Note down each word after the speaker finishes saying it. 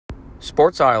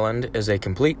Sports Island is a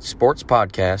complete sports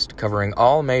podcast covering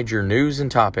all major news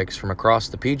and topics from across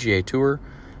the PGA Tour,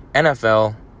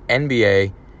 NFL,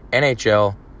 NBA,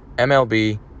 NHL,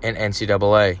 MLB, and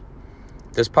NCAA.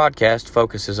 This podcast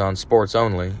focuses on sports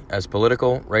only, as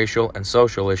political, racial, and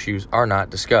social issues are not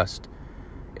discussed.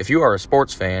 If you are a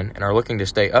sports fan and are looking to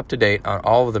stay up to date on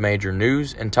all of the major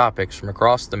news and topics from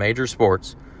across the major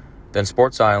sports, then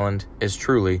Sports Island is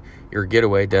truly your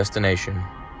getaway destination.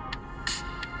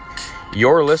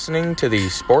 You're listening to the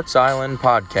Sports Island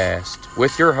Podcast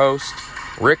with your host,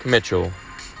 Rick Mitchell.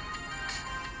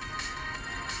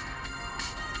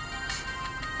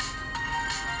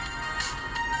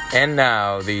 And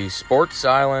now, the Sports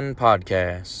Island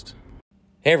Podcast.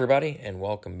 Hey everybody, and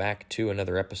welcome back to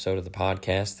another episode of the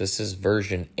podcast. This is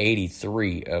version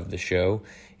 83 of the show.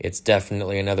 It's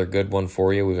definitely another good one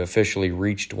for you. We've officially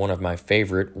reached one of my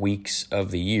favorite weeks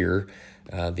of the year.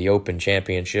 The Open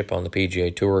Championship on the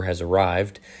PGA Tour has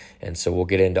arrived, and so we'll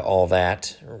get into all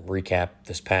that, recap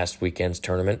this past weekend's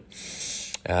tournament.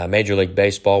 Major League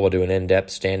Baseball will do an in-depth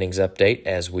standings update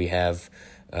as we have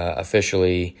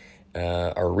officially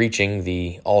are reaching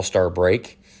the All-Star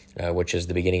break, which is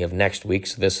the beginning of next week.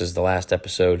 So this is the last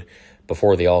episode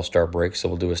before the All-Star break, so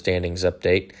we'll do a standings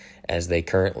update as they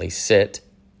currently sit.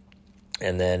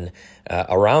 And then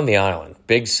around the island,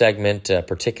 big segment,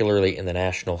 particularly in the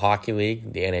National Hockey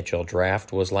League. The NHL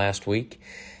draft was last week,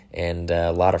 and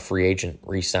a lot of free agent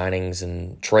re-signings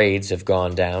and trades have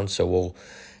gone down, so we'll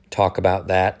talk about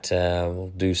that.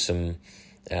 We'll do some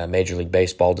Major League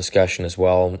Baseball discussion as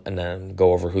well, and then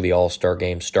go over who the All-Star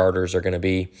Game starters are going to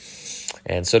be.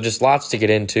 And so just lots to get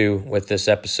into with this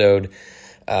episode,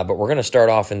 but we're going to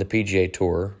start off in the PGA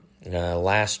Tour.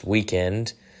 Last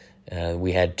weekend,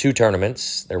 we had two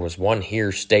tournaments. There was one here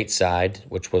stateside,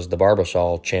 which was the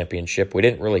Barbasol Championship. We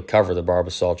didn't really cover the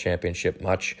Barbasol Championship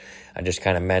much. I just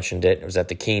kind of mentioned it. It was at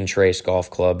the Keene Trace Golf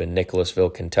Club in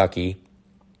Nicholasville, Kentucky.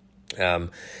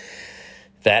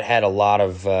 That had a lot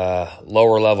of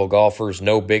lower-level golfers.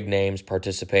 No big names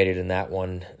participated in that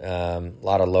one. A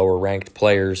lot of lower-ranked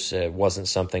players. It wasn't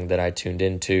something that I tuned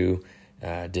into.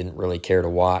 Didn't really care to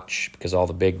watch because all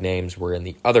the big names were in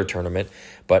the other tournament.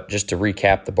 But just to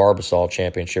recap the Barbasol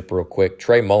Championship real quick,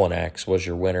 Trey Mullinax was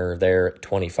your winner there at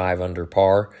 25 under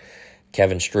par.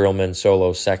 Kevin Streelman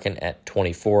solo second at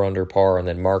 24 under par, and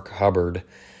then Mark Hubbard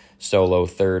solo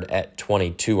third at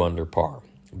 22 under par.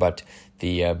 But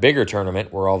the bigger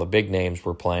tournament where all the big names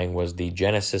were playing was the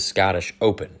Genesis Scottish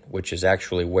Open, which is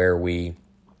actually where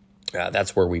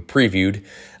that's where we previewed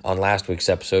on last week's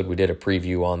episode. We did a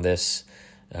preview on this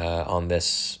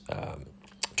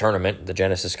tournament, the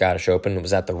Genesis Scottish Open. It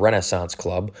was at the Renaissance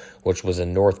Club, which was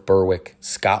in North Berwick,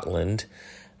 Scotland.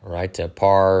 All right,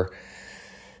 par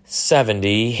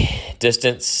 70,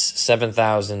 distance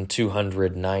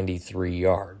 7,293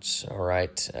 yards. All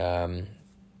right.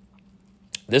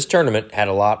 This tournament had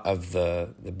a lot of the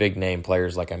big name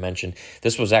players, like I mentioned.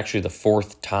 This was actually the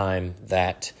fourth time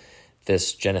that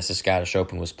this Genesis Scottish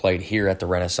Open was played here at the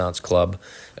Renaissance Club.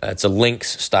 It's a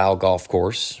links-style golf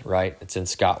course, right? It's in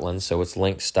Scotland, so it's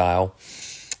links-style.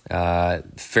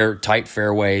 Tight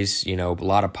fairways, a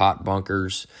lot of pot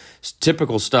bunkers. It's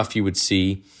typical stuff you would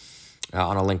see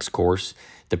on a links course.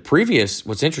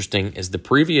 What's interesting is the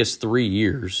previous 3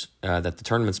 years that the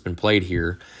tournament's been played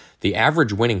here, the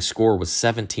average winning score was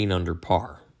 17 under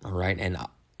par, all right? And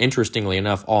interestingly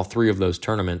enough, all three of those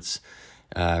tournaments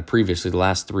previously, the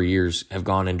last 3 years, have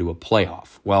gone into a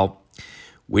playoff. Well,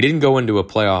 we didn't go into a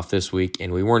playoff this week,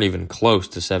 and we weren't even close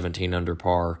to 17 under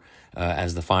par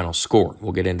as the final score.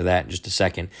 We'll get into that in just a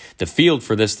second. The field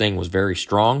for this thing was very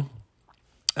strong.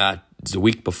 The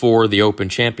week before the Open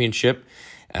Championship,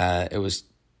 it was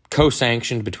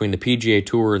co-sanctioned between the PGA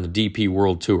Tour and the DP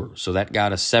World Tour. So that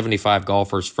got us 75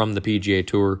 golfers from the PGA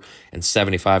Tour and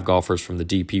 75 golfers from the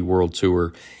DP World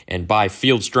Tour. And by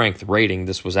field strength rating,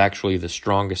 this was actually the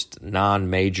strongest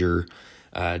non-major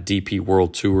DP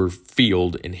World Tour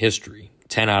field in history.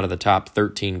 10 out of the top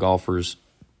 13 golfers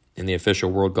in the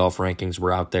official World Golf Rankings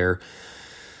were out there.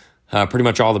 Pretty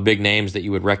much all the big names that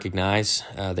you would recognize,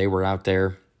 they were out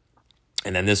there.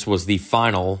 And then this was the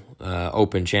final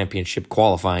Open Championship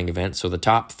qualifying event. So the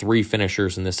top three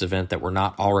finishers in this event that were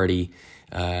not already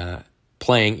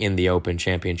playing in the Open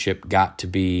Championship got to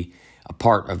be a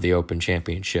part of the Open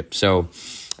Championship. So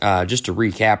just to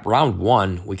recap, round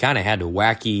one, we kind of had a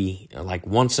wacky, like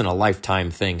once-in-a-lifetime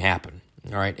thing happen.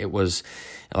 All right, it was,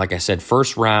 like I said,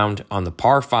 first round on the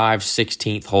par 5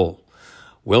 16th hole.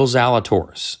 Will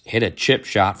Zalatoris hit a chip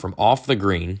shot from off the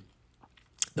green.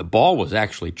 The ball was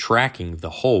actually tracking the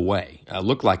whole way.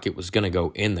 Looked like it was going to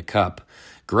go in the cup.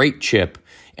 Great chip,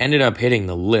 ended up hitting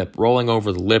the lip, rolling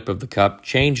over the lip of the cup,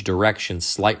 changed direction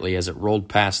slightly as it rolled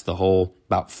past the hole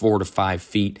about 4 to 5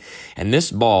 feet. And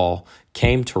this ball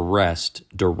came to rest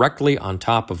directly on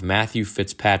top of Matthew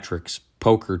Fitzpatrick's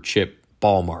poker chip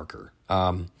ball marker.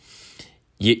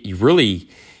 You really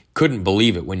couldn't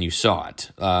believe it when you saw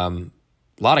it. A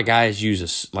lot of guys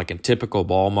use a typical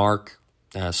ball mark,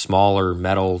 smaller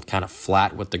metal, kind of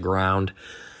flat with the ground,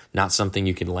 not something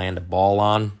you can land a ball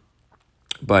on.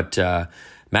 But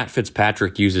Matt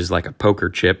Fitzpatrick uses like a poker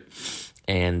chip,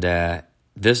 and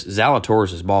this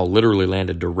Zalatoris' ball literally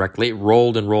landed directly. It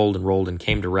rolled and rolled and rolled and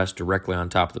came to rest directly on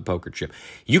top of the poker chip.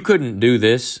 You couldn't do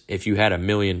this if you had a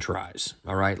million tries,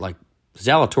 all right? Like,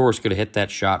 Zalatoris could have hit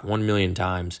that shot 1 million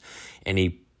times, and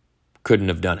he couldn't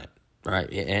have done it, right,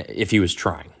 if he was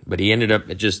trying. But he ended up,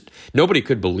 nobody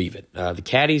could believe it. The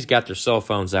caddies got their cell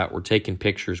phones out, were taking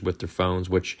pictures with their phones,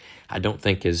 which I don't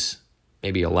think is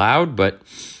maybe allowed, but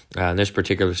in this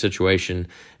particular situation,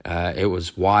 it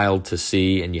was wild to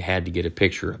see, and you had to get a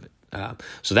picture of it.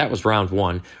 So that was round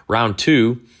one. Round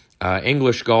two,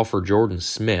 English golfer Jordan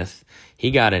Smith, he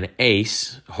got an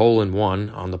ace, hole-in-one,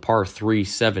 on the par 3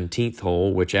 17th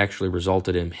hole, which actually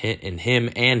resulted in him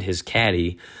and his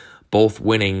caddy both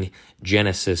winning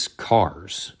Genesis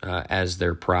cars as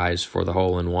their prize for the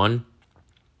hole-in-one.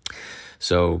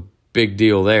 So, big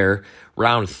deal there.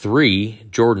 Round three,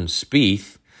 Jordan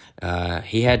Spieth,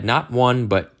 he had not one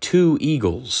but 2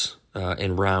 eagles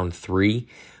in round three,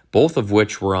 both of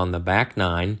which were on the back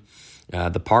nine.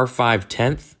 The par 5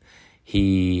 10th,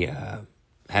 he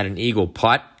had an eagle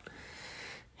putt,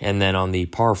 and then on the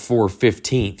par 4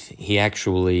 15th, he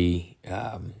actually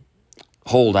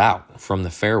holed out from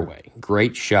the fairway.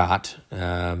 Great shot,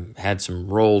 had some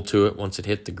roll to it once it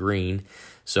hit the green.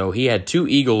 So he had 2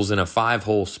 eagles in a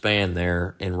 5-hole span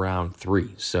there in round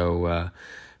three. So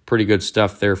pretty good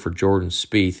stuff there for Jordan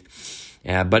Spieth.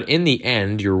 But in the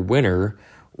end, your winner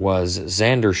was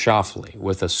Xander Schauffele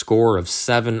with a score of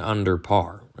 7 under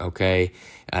par. Okay,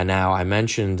 now I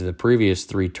mentioned the previous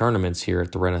 3 tournaments here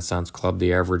at the Renaissance Club,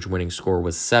 the average winning score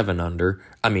was 17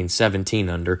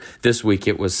 under. This week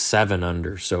it was 7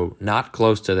 under, so not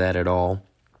close to that at all.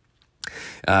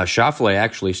 Schauffele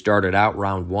actually started out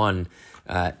round one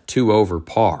 2 over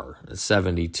par,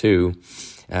 72.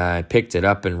 Picked it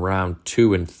up in round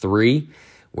 2 and 3,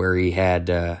 where he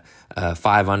had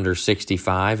 5 under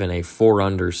 65 and a 4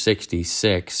 under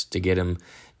 66 to get him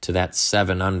to that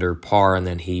 7 under par, and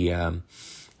then he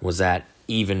was at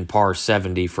even par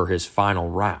 70 for his final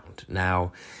round.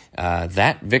 Now,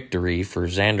 that victory for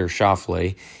Xander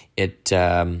Schauffele, it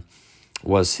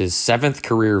was his 7th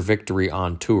career victory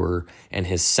on tour and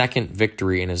his 2nd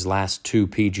victory in his last 2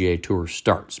 PGA Tour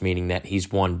starts, meaning that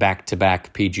he's won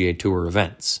back-to-back PGA Tour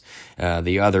events,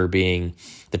 the other being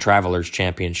the Travelers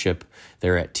Championship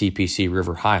there at TPC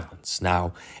River Highlands.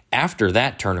 Now, after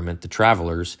that tournament, the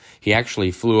Travelers, he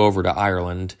actually flew over to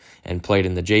Ireland and played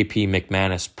in the JP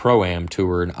McManus Pro-Am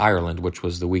Tour in Ireland, which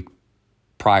was the week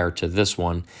prior to this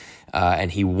one,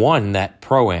 and he won that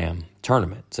Pro-Am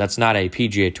tournament. So that's not a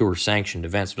PGA Tour sanctioned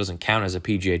event, so it doesn't count as a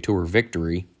PGA Tour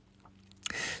victory.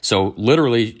 So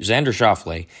literally, Xander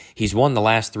Schauffele, he's won the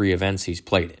last 3 events he's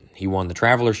played in. He won the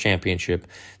Travelers Championship,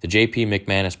 the JP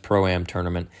McManus Pro-Am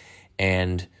tournament,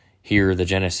 and here the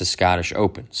Genesis Scottish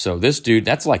Open. So this dude,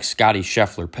 that's like Scotty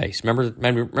Scheffler pace.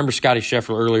 Remember Scotty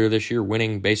Scheffler earlier this year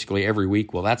winning basically every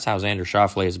week? Well, that's how Xander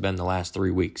Schauffele has been the last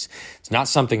 3 weeks. It's not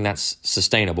something that's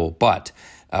sustainable, but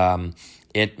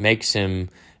it makes him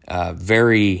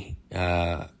very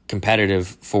competitive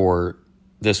for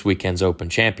this weekend's Open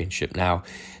Championship. Now,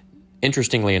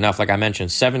 interestingly enough, like I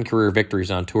mentioned, 7 career victories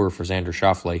on tour for Xander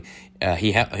Schauffele.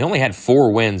 He only had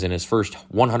 4 wins in his first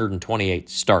 128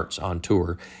 starts on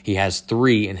tour. He has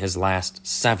 3 in his last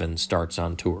 7 starts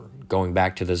on tour, going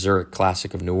back to the Zurich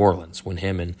Classic of New Orleans when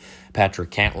him and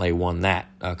Patrick Cantlay won that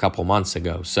a couple months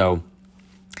ago. So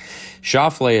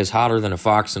Schauffele is hotter than a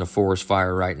fox in a forest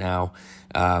fire right now.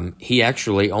 He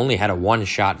actually only had a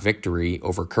 1-shot victory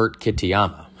over Kurt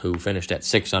Kitayama, who finished at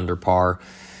 6 under par.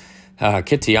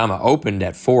 Kitayama opened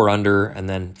at 4 under and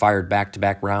then fired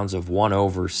back-to-back rounds of 1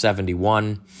 over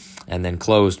 71 and then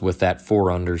closed with that 4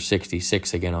 under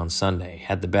 66 again on Sunday.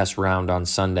 Had the best round on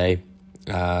Sunday.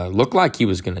 Looked like he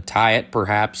was going to tie it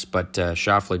perhaps, but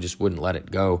Schauffele just wouldn't let it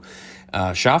go.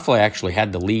 Schauffele actually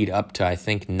had the lead up to, I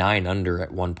think, 9 under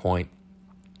at one point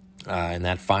in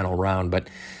that final round, but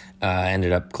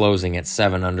ended up closing at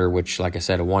 7 under, which, like I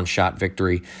said, a 1-shot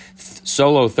victory.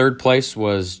 Solo third place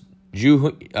was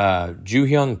Joo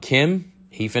Hyung Kim.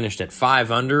 He finished at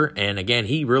 5 under, and again,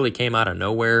 he really came out of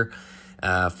nowhere.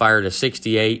 Fired a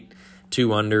 68,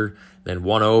 2 under. then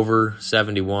 1 over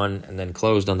 71, and then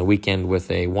closed on the weekend with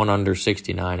a 1 under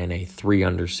 69 and a 3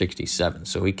 under 67.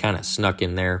 So he kind of snuck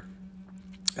in there.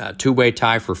 Two-way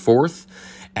tie for fourth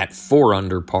at 4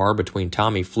 under par between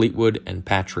Tommy Fleetwood and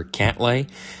Patrick Cantlay.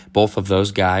 Both of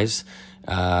those guys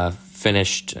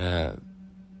finished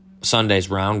Sunday's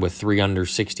round with 3 under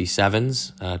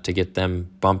 67s to get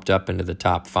them bumped up into the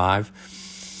top 5.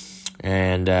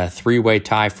 And four-way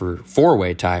tie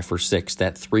for sixth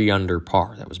at 3 under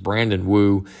par. That was Brandon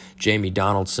Wu, Jamie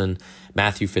Donaldson,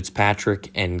 Matthew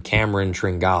Fitzpatrick, and Cameron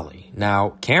Tringali.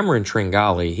 Now, Cameron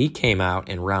Tringali, he came out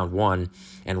in round 1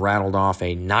 and rattled off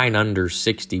a 9 under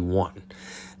 61,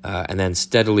 and then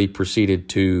steadily proceeded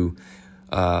to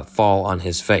fall on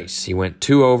his face. He went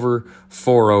 2 over,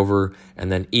 4 over,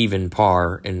 and then even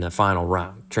par in the final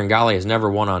round. Tringali has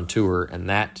never won on tour, and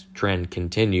that trend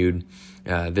continued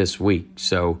this week.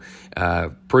 So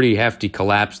pretty hefty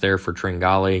collapse there for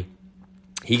Tringali.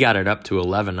 He got it up to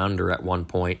 11 under at one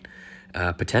point,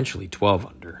 potentially 12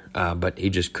 under, but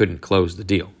he just couldn't close the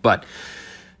deal. But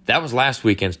that was last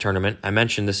weekend's tournament. I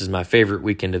mentioned this is my favorite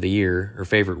weekend of the year, or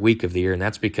favorite week of the year, and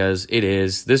that's because it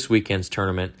is this weekend's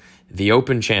tournament, the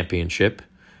Open Championship,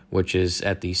 which is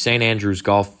at the St. Andrews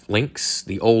Golf Links,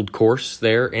 the old course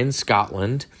there in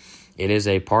Scotland. It is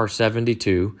a par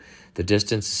 72. The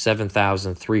distance is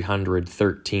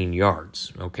 7,313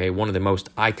 yards. Okay, one of the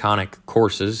most iconic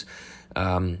courses.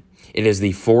 It is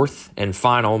the 4th and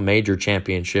final major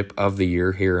championship of the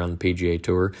year here on the PGA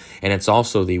Tour, and it's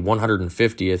also the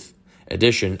 150th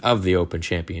edition of the Open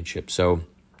Championship. So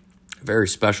very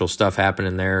special stuff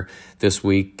happening there this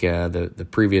week. The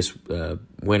previous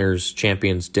winners,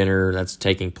 champions dinner, that's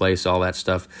taking place, all that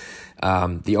stuff.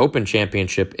 The Open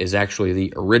Championship is actually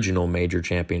the original major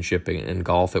championship in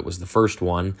golf. It was the first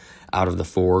one out of the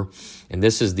 4, and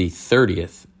this is the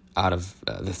 30th out of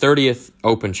the 30th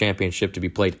Open Championship to be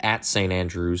played at St.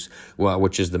 Andrews,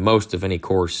 which is the most of any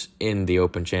course in the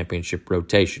Open Championship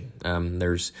rotation.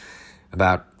 There's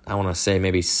about, I want to say,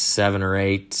 maybe 7 or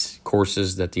 8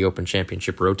 courses that the Open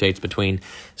Championship rotates between.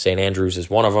 St. Andrews is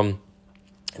one of them.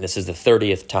 And this is the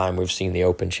 30th time we've seen the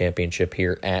Open Championship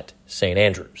here at St.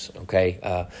 Andrews. Okay,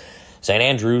 St.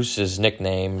 Andrews'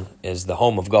 nickname is the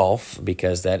home of golf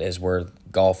because that is where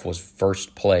golf was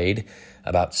first played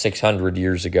about 600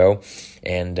 years ago.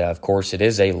 And, of course, it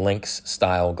is a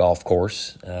links-style golf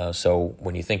course. So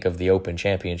when you think of the Open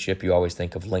Championship, you always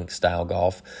think of links-style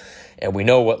golf. And we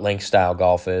know what links-style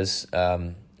golf is.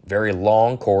 Very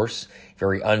long course,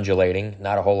 very undulating,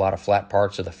 not a whole lot of flat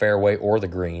parts of the fairway or the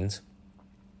greens.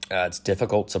 It's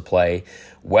difficult to play.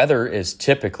 Weather is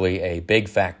typically a big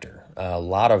factor. A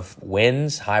lot of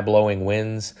winds, high-blowing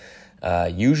winds,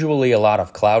 usually a lot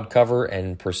of cloud cover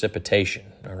and precipitation,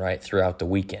 all right, throughout the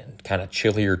weekend. Kind of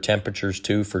chillier temperatures,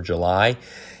 too, for July.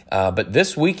 But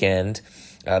this weekend,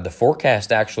 the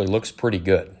forecast actually looks pretty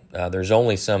good. There's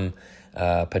only some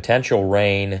potential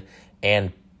rain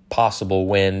and possible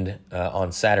wind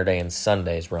on Saturday and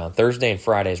Sunday's round. Thursday and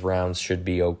Friday's rounds should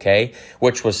be okay,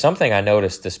 which was something I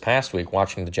noticed this past week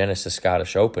watching the Genesis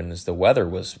Scottish Open, is the weather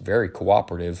was very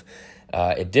cooperative.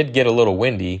 It did get a little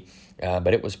windy,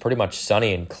 but it was pretty much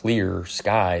sunny and clear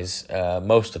skies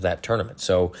most of that tournament.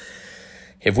 So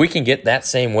if we can get that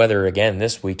same weather again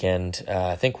this weekend,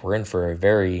 I think we're in for a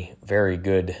very, very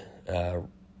good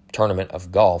tournament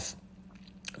of golf.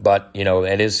 But, you know,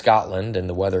 it is Scotland, and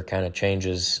the weather kind of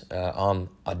changes on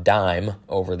a dime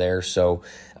over there. So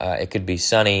it could be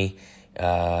sunny,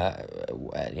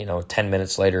 10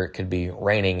 minutes later it could be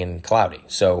raining and cloudy.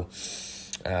 So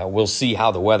we'll see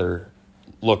how the weather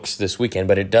looks this weekend.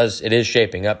 But it is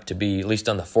shaping up to be, at least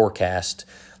on the forecast,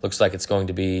 looks like it's going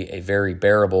to be a very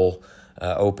bearable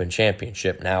Open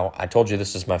Championship. Now, I told you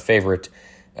this is my favorite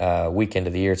weekend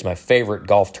of the year. It's my favorite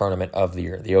golf tournament of the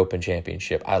year, the Open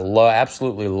Championship. I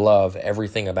absolutely love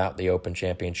everything about the Open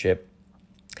Championship.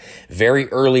 Very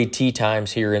early tee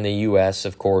times here in the U.S.,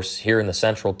 of course, here in the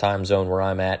central time zone where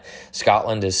I'm at.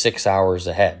 Scotland is 6 hours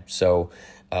ahead. So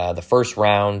the first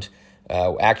round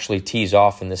actually tees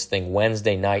off in this thing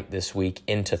Wednesday night this week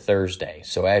into Thursday.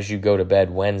 So as you go to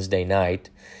bed Wednesday night,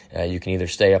 you can either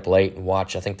stay up late and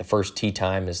watch. I think the first tee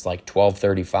time is like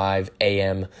 12:35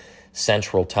 a.m.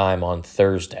 Central Time on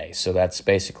Thursday. So that's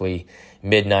basically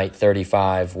midnight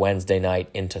 35 Wednesday night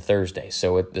into Thursday.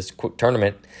 So this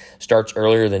tournament starts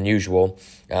earlier than usual.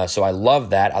 So I love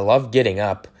that. I love getting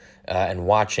up and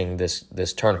watching this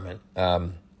tournament.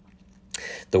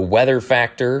 The weather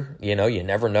factor, you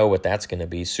never know what that's going to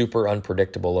be. Super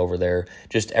unpredictable over there.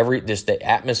 Just the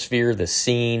atmosphere, the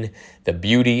scene, the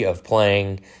beauty of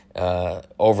playing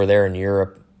over there in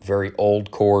Europe. Very old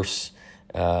course.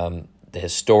 the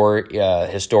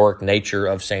historic nature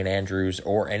of St. Andrews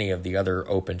or any of the other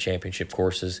Open Championship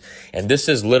courses. And this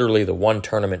is literally the one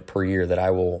tournament per year that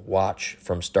I will watch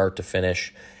from start to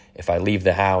finish. If I leave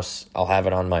the house, I'll have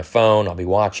it on my phone. I'll be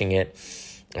watching it.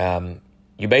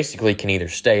 You basically can either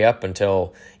stay up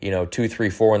until 2, 3,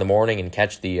 4 in the morning and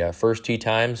catch the first tee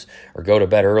times, or go to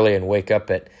bed early and wake up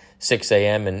at 6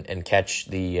 a.m. and catch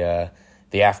the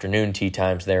afternoon tee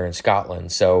times there in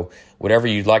Scotland. So whatever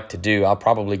you'd like to do, I'm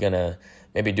probably going to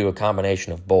maybe do a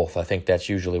combination of both. I think that's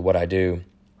usually what I do.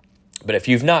 But if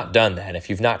you've not done that, if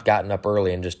you've not gotten up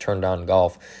early and just turned on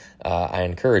golf, I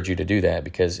encourage you to do that,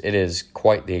 because it is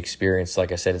quite the experience.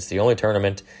 Like I said, it's the only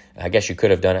tournament. I guess you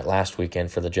could have done it last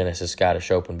weekend for the Genesis Scottish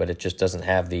Open, but it just doesn't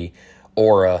have the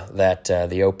aura that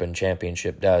the Open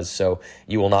Championship does. So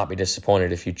you will not be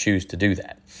disappointed if you choose to do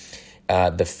that.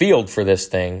 The field for this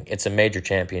thing, it's a major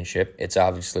championship. It's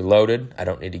obviously loaded. I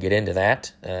don't need to get into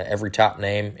that. Every top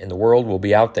name in the world will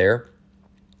be out there.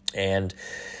 And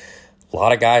a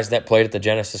lot of guys that played at the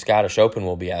Genesis Scottish Open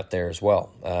will be out there as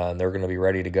well. They're going to be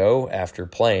ready to go after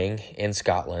playing in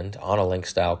Scotland on a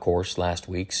link-style course last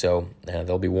week. So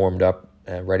they'll be warmed up,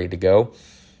 ready to go.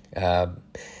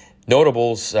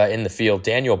 Notables in the field,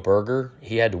 Daniel Berger,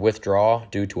 he had to withdraw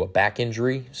due to a back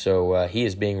injury. So he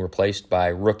is being replaced by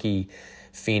rookie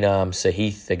phenom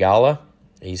Sahith Theegala.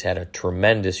 He's had a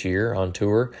tremendous year on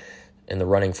tour in the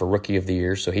running for Rookie of the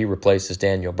Year, so he replaces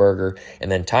Daniel Berger.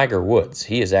 And then Tiger Woods,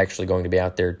 he is actually going to be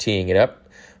out there teeing it up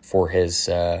for his,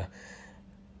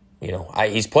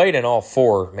 he's played in all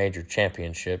 4 major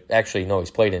championships. Actually, no,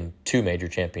 he's played in 2 major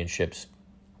championships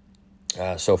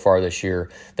so far this year,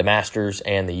 the Masters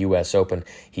and the U.S. Open.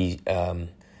 He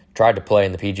tried to play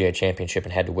in the PGA Championship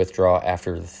and had to withdraw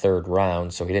after the 3rd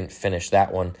round, so he didn't finish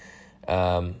that one.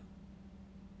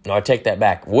 No, I take that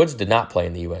back. Woods did not play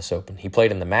in the U.S. Open. He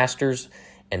played in the Masters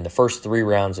and the first 3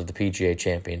 rounds of the PGA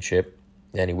Championship.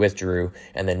 Then he withdrew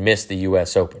and then missed the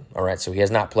U.S. Open. All right, so he has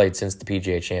not played since the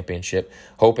PGA Championship,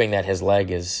 hoping that his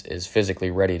leg is physically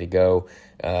ready to go.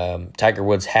 Tiger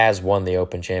Woods has won the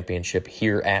Open Championship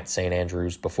here at St.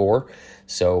 Andrews before,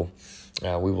 so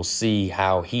we will see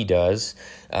how he does.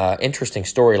 Interesting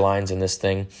storylines in this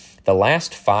thing. The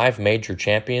last 5 major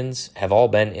champions have all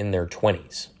been in their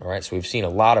 20s. All right, so we've seen a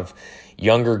lot of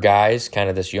younger guys, kind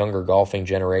of this younger golfing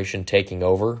generation taking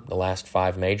over the last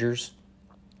 5 majors.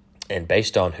 And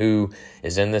based on who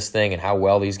is in this thing and how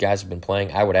well these guys have been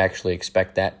playing, I would actually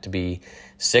expect that to be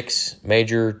 6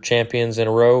 major champions in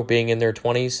a row being in their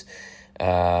 20s.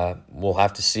 We'll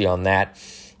have to see on that.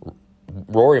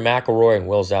 Rory McIlroy and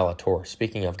Will Zalatoris,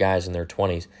 speaking of guys in their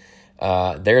 20s,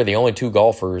 they're the only 2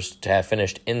 golfers to have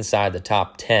finished inside the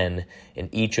top 10 in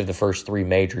each of the first 3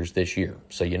 majors this year.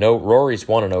 So Rory's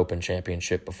won an Open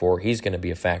Championship before. He's going to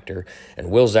be a factor.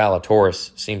 And Will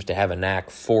Zalatoris seems to have a knack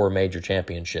for major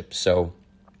championships. So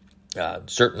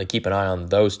certainly keep an eye on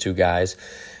those 2 guys.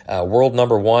 World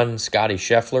number 1, Scottie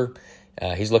Scheffler.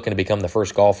 He's looking to become the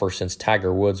first golfer since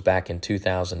Tiger Woods back in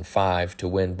 2005 to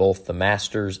win both the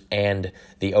Masters and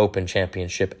the Open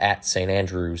Championship at St.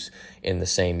 Andrews in the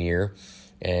same year.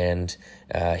 And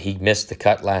he missed the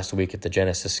cut last week at the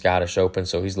Genesis Scottish Open,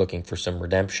 so he's looking for some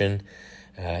redemption.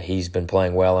 He's been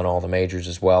playing well in all the majors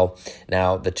as well.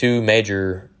 Now, the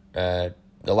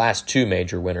last 2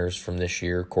 major winners from this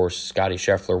year, of course, Scottie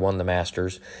Scheffler won the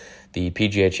Masters. The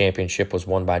PGA Championship was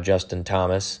won by Justin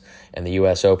Thomas, and the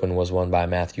U.S. Open was won by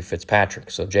Matthew Fitzpatrick.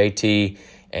 So JT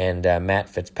and Matt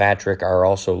Fitzpatrick are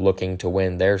also looking to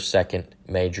win their 2nd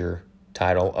major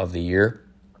title of the year.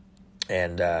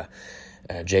 And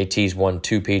JT's won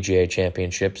 2 PGA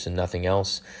Championships and nothing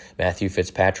else. Matthew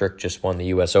Fitzpatrick just won the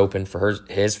U.S. Open for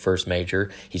his first major.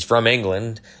 He's from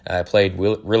England, played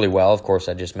really well. Of course,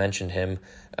 I just mentioned him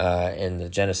in the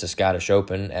Genesis Scottish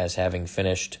Open as having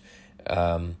finished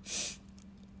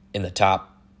in the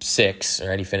top 6,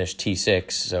 right? He finished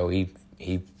T6, so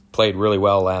he played really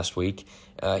well last week.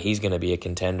 He's going to be a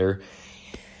contender.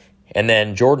 And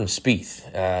then Jordan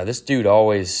Spieth. This dude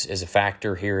always is a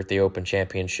factor here at the Open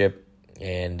Championship,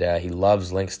 and he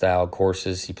loves link-style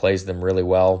courses. He plays them really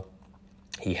well.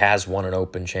 He has won an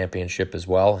Open Championship as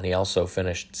well, and he also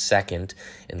finished 2nd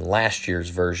in last year's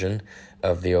version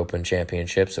of the Open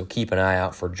Championship, so keep an eye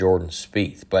out for Jordan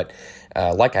Spieth. But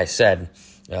like I said,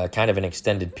 kind of an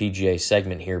extended PGA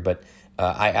segment here, but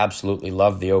I absolutely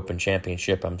love the Open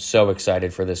Championship. I'm so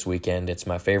excited for this weekend. It's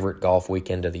my favorite golf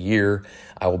weekend of the year.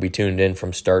 I will be tuned in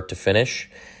from start to finish,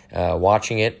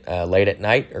 watching it late at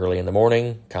night, early in the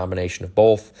morning, combination of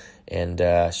both, and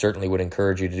certainly would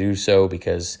encourage you to do so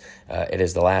because it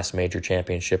is the last major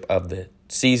championship of the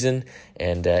season,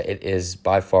 and it is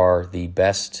by far the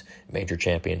best major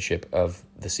championship of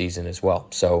the season as well.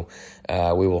 So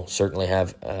we will certainly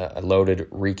have a loaded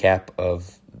recap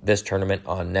of this tournament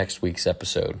on next week's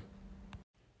episode.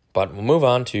 But we'll move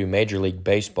on to Major League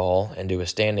Baseball and do a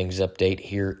standings update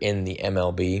here in the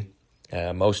MLB.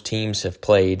 Most teams have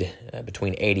played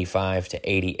between 85 to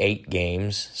 88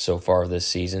 games so far this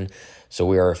season, so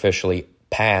we are officially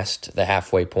past the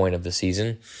halfway point of the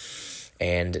season.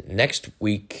 And next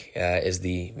week is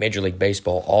the Major League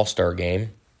Baseball All-Star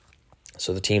Game,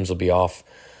 so the teams will be off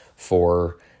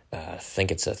for, I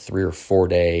think it's a 3 or 4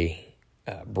 day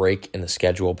break in the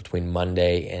schedule between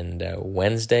Monday and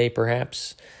Wednesday,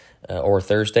 perhaps, or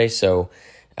Thursday. So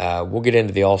we'll get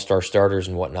into the All-Star starters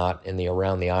and whatnot in the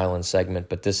Around the Island segment,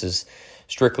 but this is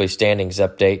strictly standings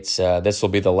updates. This will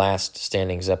be the last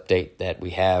standings update that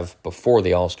we have before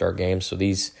the All-Star Game, so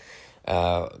these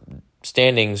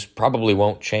standings probably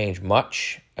won't change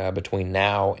much between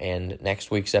now and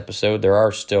next week's episode. There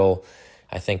are still,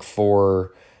 I think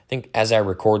as I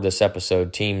record this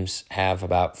episode, teams have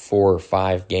about 4 or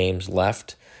 5 games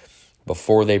left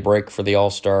before they break for the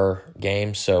All-Star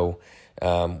Game, so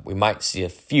we might see a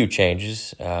few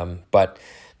changes, but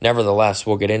nevertheless,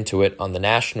 we'll get into it. On the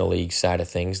National League side of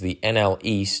things, the NL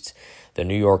East, the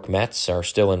New York Mets are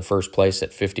still in first place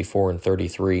at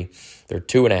 54-33. They're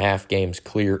 2.5 games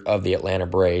clear of the Atlanta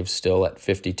Braves, still at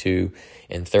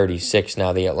 52-36.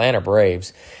 Now, the Atlanta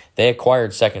Braves, they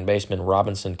acquired second baseman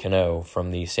Robinson Cano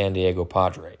from the San Diego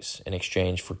Padres in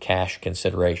exchange for cash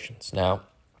considerations. Now,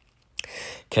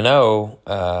 Cano,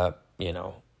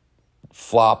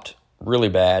 flopped really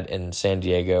bad in San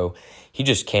Diego. He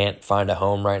just can't find a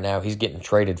home right now. He's getting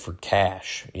traded for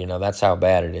cash. That's how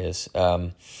bad it is.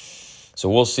 So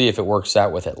we'll see if it works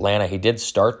out with Atlanta. He did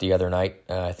start the other night.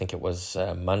 I think it was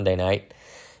Monday night.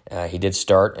 He did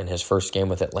start in his first game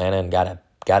with Atlanta and got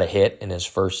a hit in his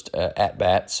first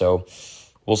at-bat. So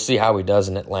we'll see how he does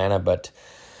in Atlanta. But,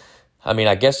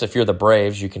 I guess if you're the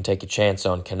Braves, you can take a chance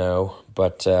on Cano.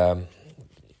 But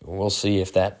we'll see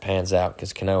if that pans out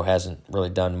because Cano hasn't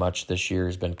really done much this year.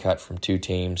 He's been cut from 2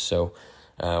 teams. So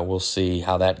we'll see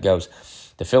how that goes.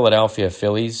 The Philadelphia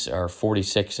Phillies are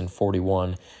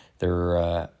 46-41.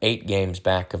 They're 8 games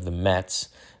back of the Mets.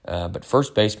 But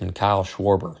first baseman Kyle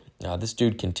Schwarber, this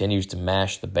dude continues to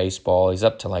mash the baseball. He's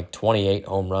up to like 28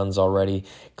 home runs already,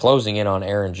 closing in on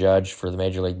Aaron Judge for the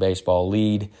Major League Baseball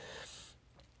lead.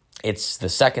 It's the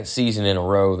second season in a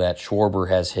row that Schwarber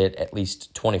has hit at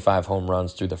least 25 home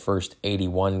runs through the first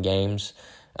 81 games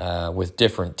with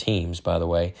different teams, by the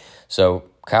way. So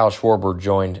Kyle Schwarber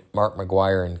joined Mark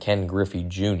McGwire and Ken Griffey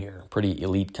Jr., pretty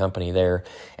elite company there,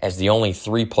 as the only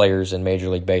 3 players in Major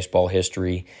League Baseball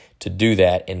history to do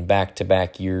that in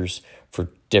back-to-back years for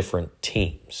different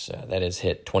teams. That is,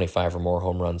 hit 25 or more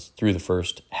home runs through the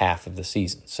first half of the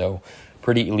season. So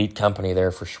pretty elite company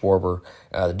there for Schwarber.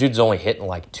 The dude's only hitting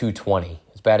like 220.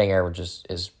 His batting average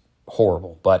is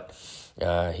horrible, but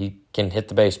he can hit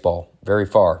the baseball very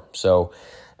far. So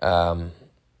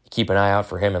keep an eye out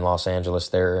for him in Los Angeles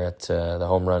there at the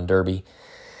Home Run Derby.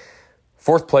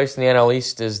 Fourth place in the NL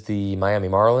East is the Miami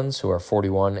Marlins, who are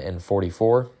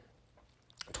 41-44.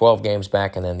 12 games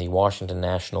back, and then the Washington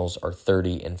Nationals are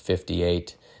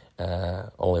 30-58.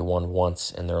 Only won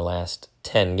once in their last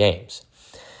 10 games.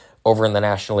 Over in the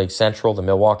National League Central, the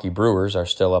Milwaukee Brewers are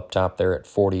still up top there at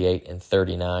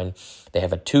 48-39. They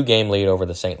have a 2-game lead over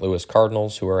the St. Louis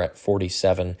Cardinals, who are at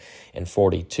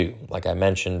 47-42. Like I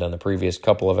mentioned on the previous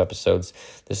couple of episodes,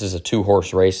 this is a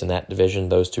 2-horse race in that division.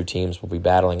 Those 2 teams will be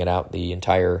battling it out the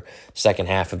entire second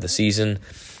half of the season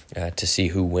to see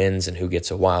who wins and who gets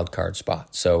a wild card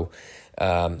spot. So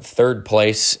third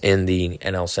place in the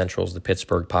NL Central is the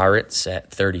Pittsburgh Pirates at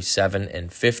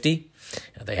 37-50.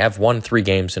 They have won 3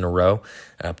 games in a row.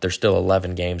 They're still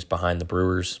 11 games behind the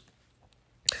Brewers.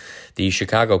 The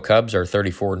Chicago Cubs are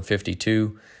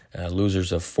 34-52,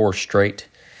 losers of 4 straight.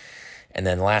 And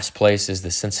then last place is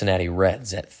the Cincinnati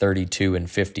Reds at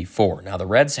 32-54. Now, the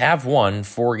Reds have won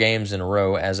 4 games in a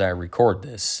row as I record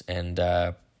this. And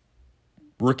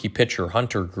rookie pitcher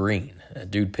Hunter Green, a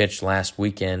dude pitched last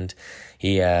weekend.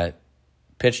 He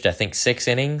pitched, I think, 6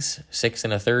 innings, 6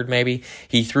 1/3 maybe.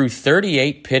 He threw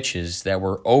 38 pitches that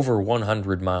were over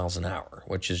 100 miles an hour,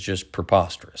 which is just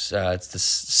preposterous. It's the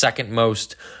second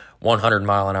most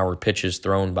 100-mile-an-hour pitches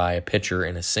thrown by a pitcher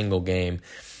in a single game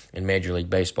in Major League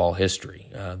Baseball history.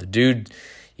 The dude,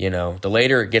 the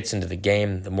later it gets into the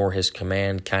game, the more his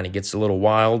command kind of gets a little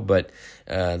wild, but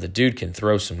the dude can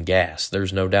throw some gas.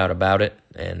 There's no doubt about it,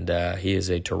 and he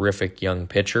is a terrific young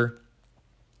pitcher.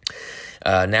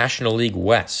 National League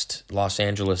West, Los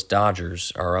Angeles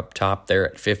Dodgers are up top there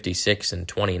at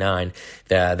 56-29.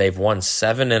 They've won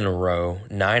 7 in a row,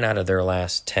 9 out of their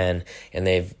last 10, and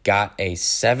they've got a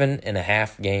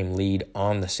 7.5 game lead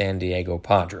on the San Diego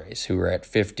Padres, who are at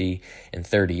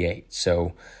 50-38.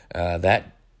 So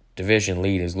that division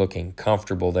lead is looking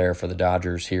comfortable there for the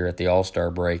Dodgers here at the All-Star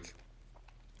break.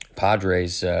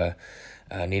 Padres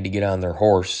need to get on their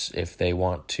horse if they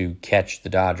want to catch the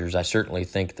Dodgers. I certainly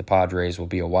think the Padres will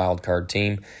be a wild card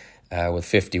team. With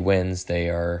 50 wins, they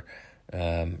are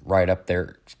right up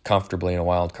there comfortably in a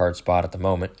wild card spot at the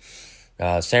moment.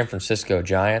 San Francisco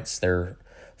Giants, they're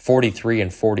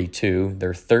 43-42.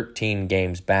 They're 13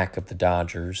 games back of the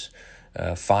Dodgers,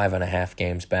 5.5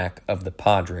 games back of the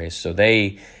Padres. So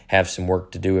they have some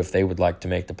work to do if they would like to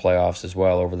make the playoffs as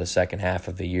well over the second half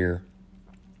of the year.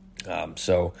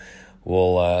 The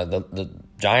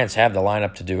Giants have the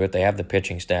lineup to do it. They have the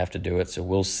pitching staff to do it, so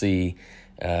we'll see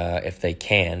if they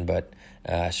can. But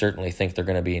I certainly think they're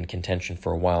going to be in contention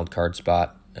for a wild card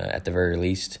spot at the very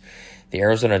least. The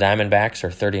Arizona Diamondbacks are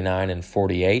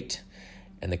 39-48,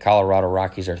 and the Colorado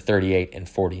Rockies are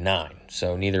 38-49.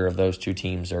 So neither of those two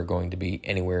teams are going to be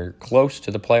anywhere close to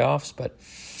the playoffs. But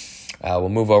we'll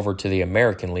move over to the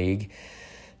American League.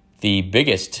 The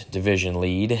biggest division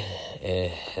lead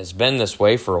has been this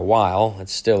way for a while. It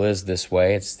still is this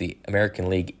way. It's the American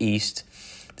League East.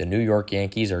 The New York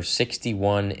Yankees are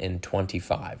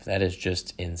 61-25. That is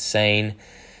just insane.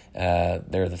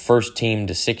 They're the first team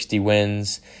to 60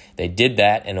 wins. They did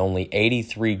that in only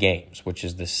 83 games, which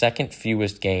is the second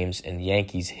fewest games in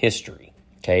Yankees history.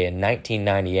 Okay, in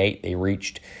 1998, they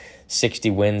reached 60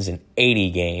 wins in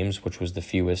 80 games, which was the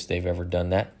fewest they've ever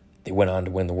done that. They went on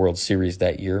to win the World Series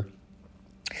that year.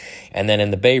 And then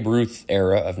in the Babe Ruth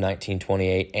era of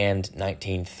 1928 and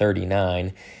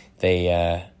 1939,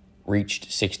 they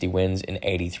reached 60 wins in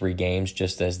 83 games,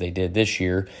 just as they did this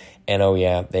year. And,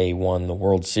 they won the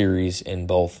World Series in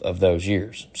both of those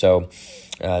years. So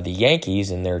the Yankees,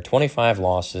 in their 25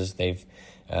 losses, they've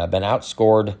been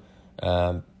outscored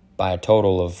by a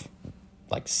total of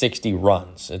like 60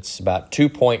 runs. It's about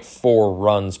 2.4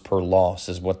 runs per loss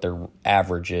is what their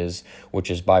average is,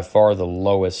 which is by far the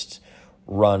lowest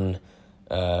run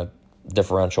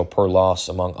differential per loss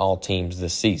among all teams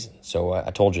this season. So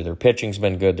I told you their pitching's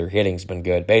been good, their hitting's been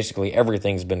good. Basically,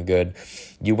 everything's been good.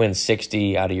 You win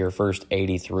 60 out of your first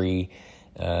 83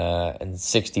 and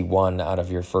 61 out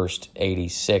of your first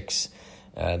 86,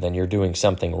 then you're doing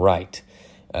something right.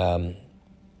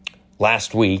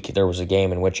 Last week, there was a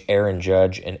game in which Aaron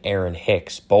Judge and Aaron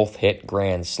Hicks both hit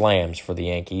grand slams for the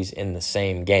Yankees in the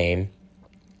same game.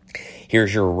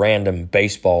 Here's your random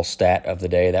baseball stat of the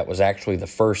day. That was actually the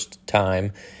first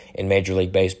time in Major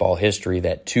League Baseball history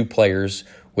that two players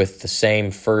with the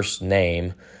same first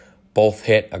name both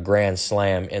hit a grand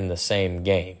slam in the same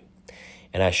game.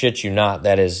 And I shit you not,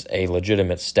 that is a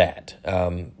legitimate stat.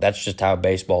 That's just how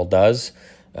baseball does.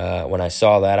 When I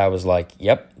saw that, I was like,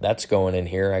 yep, that's going in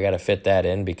here. I got to fit that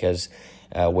in because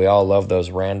we all love those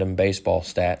random baseball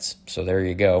stats. So there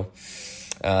you go.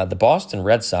 The Boston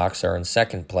Red Sox are in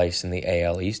second place in the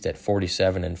AL East at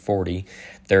 47-40.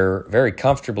 They're very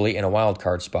comfortably in a wild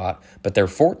card spot, but they're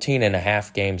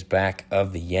 14.5 games back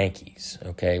of the Yankees,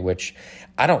 okay, which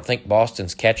I don't think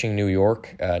Boston's catching New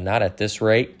York, not at this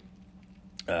rate.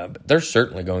 But they're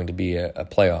certainly going to be a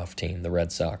playoff team, the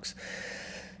Red Sox.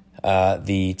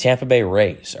 The Tampa Bay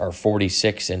Rays are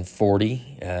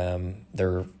 46-40.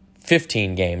 They're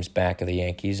 15 games back of the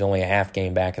Yankees, only a half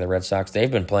game back of the Red Sox.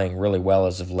 They've been playing really well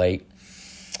as of late,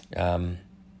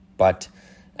 but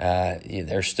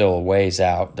they're still a ways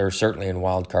out. They're certainly in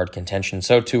wild card contention.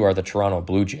 So too are the Toronto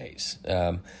Blue Jays.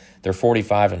 They're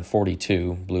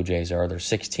 45-42. Blue Jays are. They're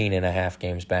 16.5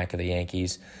 games back of the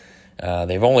Yankees.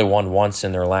 They've only won once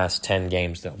in their last 10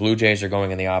 games, though. Blue Jays are going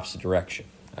in the opposite direction.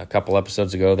 A couple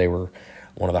episodes ago, they were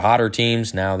one of the hotter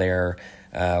teams. Now they're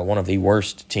one of the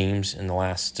worst teams in the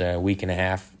last week and a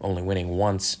half, only winning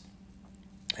once.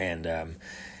 And,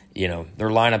 their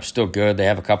lineup's still good. They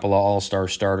have a couple of all-star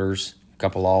starters, a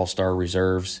couple of all-star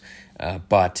reserves,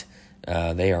 but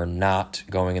they are not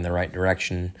going in the right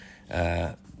direction.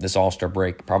 This all-star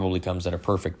break probably comes at a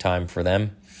perfect time for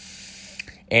them.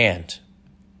 And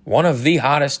one of the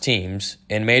hottest teams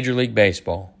in Major League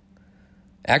Baseball,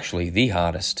 actually the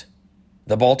hottest,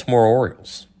 the Baltimore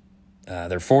Orioles.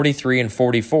 They're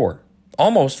 43-44,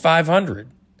 almost 500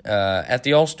 at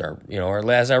the All-Star,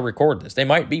 or as I record this. They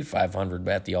might be 500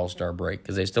 at the All-Star break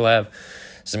because they still have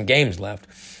some games left.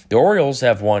 The Orioles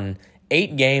have won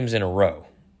 8 games in a row,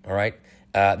 all right?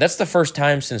 That's the first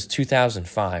time since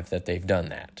 2005 that they've done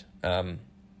that.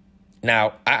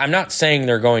 Now, I'm not saying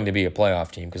they're going to be a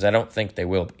playoff team because I don't think they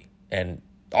will be. And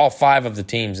all 5 of the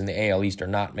teams in the AL East are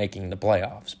not making the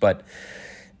playoffs. But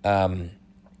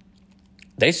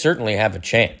they certainly have a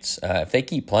chance. If they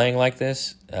keep playing like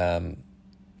this, they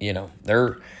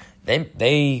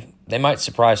might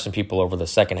surprise some people over the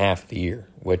second half of the year,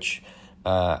 which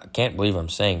I can't believe I'm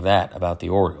saying that about the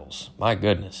Orioles. My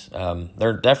goodness.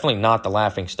 They're definitely not the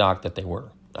laughing stock that they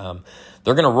were.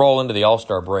 They're going to roll into the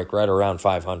All-Star break right around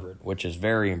 500, which is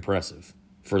very impressive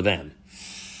for them.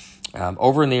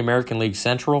 Over in the American League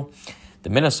Central, the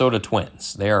Minnesota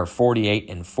Twins, they are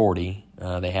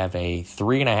 48-40. They have a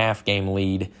 3.5 game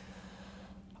lead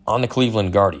on the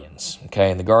Cleveland Guardians.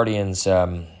 Okay, and the Guardians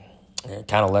kind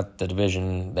of let the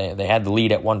division. They had the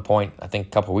lead at one point. I think a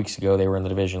couple of weeks ago they were in the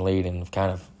division lead and have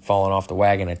kind of fallen off the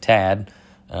wagon a tad,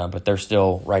 but they're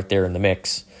still right there in the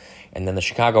mix. And then the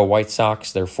Chicago White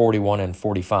Sox, they're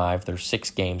 41-45. They're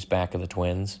 6 games back of the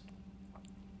Twins.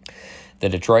 The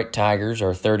Detroit Tigers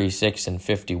are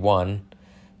 36-51.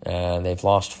 They've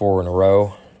lost 4 in a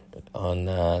row on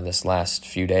this last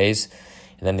few days.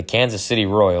 And then the Kansas City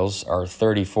Royals are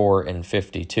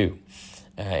 34-52.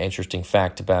 Interesting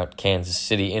fact about Kansas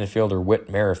City infielder Whit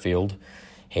Merrifield.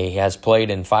 He has played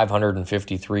in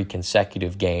 553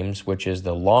 consecutive games, which is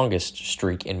the longest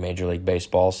streak in Major League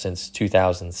Baseball since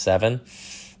 2007,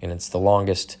 and it's the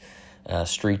longest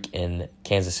streak in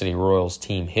Kansas City Royals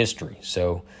team history.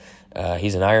 So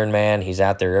he's an Iron Man. He's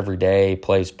out there every day,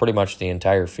 plays pretty much the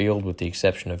entire field with the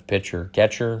exception of pitcher,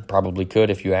 catcher. Probably could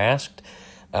if you asked.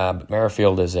 But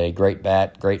Merrifield is a great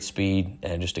bat, great speed,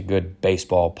 and just a good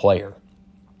baseball player.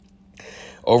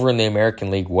 Over in the American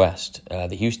League West,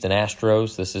 the Houston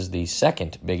Astros, this is the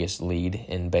second biggest lead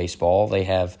in baseball. They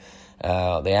have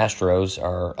the Astros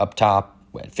are up top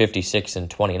at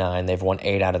 56-29. They've won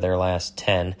 8 out of their last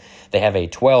 10. They have a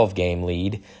 12-game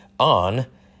lead on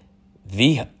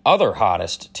the other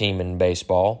hottest team in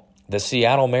baseball, the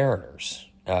Seattle Mariners.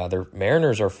 The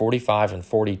Mariners are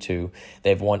 45-42.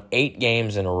 They've won 8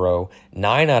 games in a row,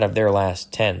 9 out of their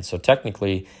last 10. So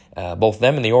technically, both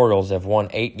them and the Orioles have won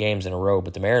 8 games in a row,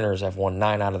 but the Mariners have won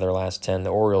 9 out of their last 10.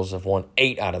 The Orioles have won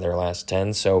 8 out of their last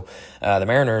 10. So the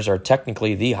Mariners are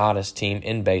technically the hottest team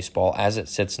in baseball as it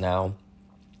sits now.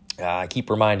 I keep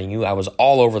reminding you, I was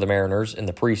all over the Mariners in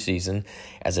the preseason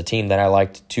as a team that I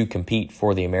liked to compete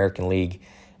for the American League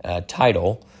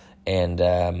title. And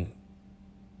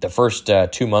the first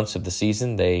 2 months of the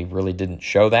season, they really didn't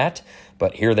show that.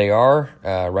 But here they are,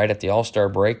 right at the All-Star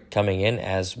break, coming in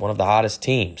as one of the hottest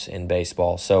teams in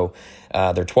baseball. So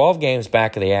they're 12 games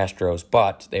back of the Astros,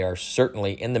 but they are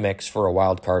certainly in the mix for a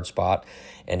wild card spot.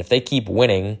 And if they keep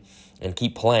winning and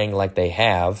keep playing like they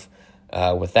have,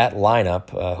 with that lineup,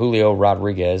 Julio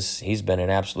Rodriguez, he's been an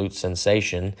absolute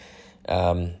sensation.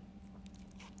 And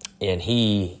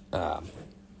he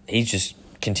just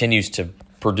continues to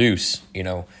produce,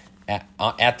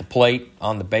 at the plate,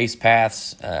 on the base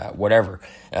paths, whatever.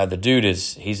 The dude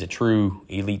he's a true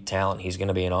elite talent. He's going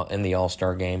to be in the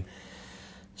All-Star game.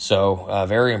 So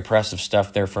very impressive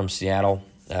stuff there from Seattle.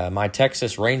 My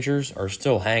Texas Rangers are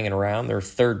still hanging around. They're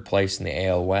third place in the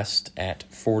AL West at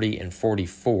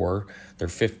 40-44. They're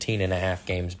 15.5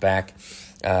 games back.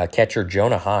 Catcher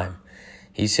Jonah Heim,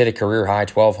 he's hit a career-high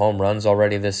 12 home runs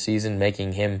already this season,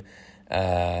 making him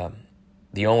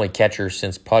the only catcher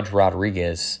since Pudge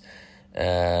Rodriguez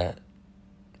in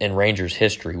Rangers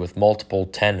history with multiple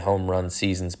 10-home-run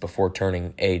seasons before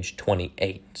turning age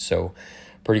 28. So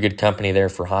pretty good company there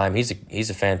for Heim. He's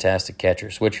a fantastic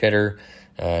catcher, switch hitter.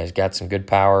 He's got some good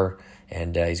power,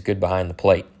 and he's good behind the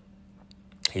plate.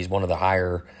 He's one of the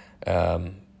higher,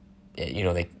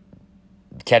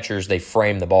 catchers, they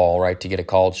frame the ball, right, to get a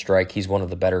called strike. He's one of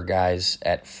the better guys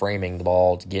at framing the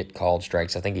ball to get called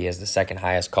strikes. I think he has the second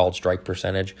highest called strike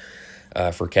percentage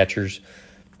for catchers.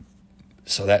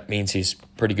 So that means he's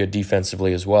pretty good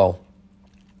defensively as well.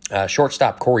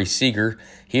 Shortstop Corey Seager,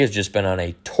 he has just been on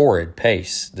a torrid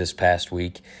pace this past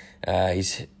week.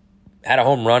 He's had a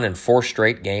home run in 4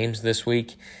 straight games this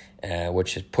week,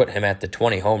 which has put him at the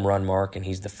 20 home run mark, and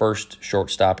he's the first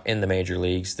shortstop in the major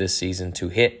leagues this season to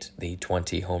hit the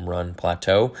 20 home run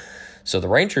plateau. So the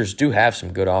Rangers do have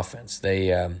some good offense.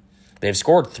 They've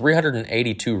scored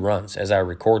 382 runs as I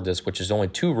record this, which is only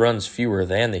 2 runs fewer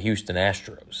than the Houston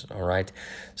Astros. All right,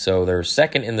 so they're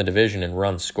second in the division in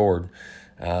runs scored.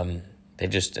 They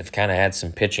just have kind of had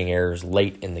some pitching errors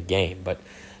late in the game, but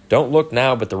don't look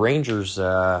now. But the Rangers,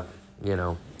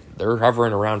 they're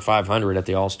hovering around 500 at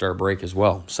the All-Star break as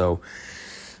well. So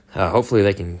hopefully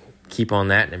they can keep on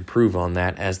that and improve on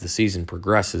that as the season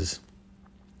progresses.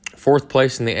 Fourth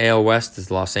place in the AL West is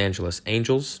the Los Angeles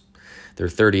Angels. They're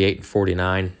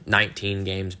 38-49, 19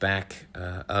 games back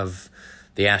of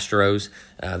the Astros.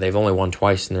 They've only won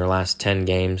twice in their last 10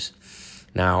 games.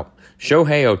 Now,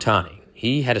 Shohei Ohtani,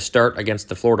 he had a start against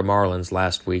the Florida Marlins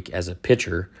last week as a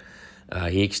pitcher.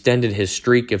 He extended his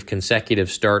streak of consecutive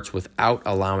starts without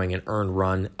allowing an earned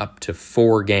run up to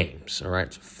 4 games. All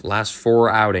right, so last 4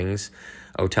 outings,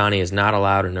 Ohtani has not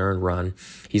allowed an earned run.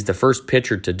 He's the first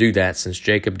pitcher to do that since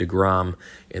Jacob deGrom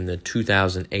in the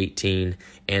 2018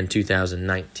 and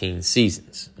 2019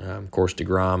 seasons. Of course,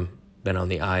 deGrom been on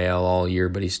the IL all year,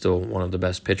 but he's still one of the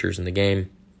best pitchers in the game.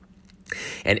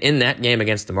 And in that game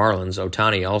against the Marlins,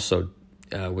 Ohtani also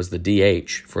was the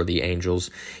DH for the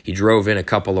Angels. He drove in a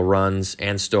couple of runs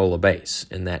and stole a base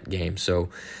in that game. So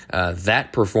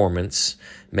that performance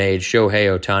made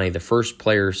Shohei Ohtani the first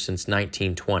player since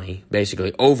 1920,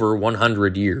 basically over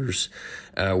 100 years,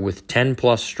 with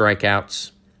 10-plus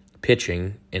strikeouts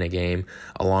pitching in a game,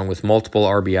 along with multiple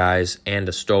RBIs and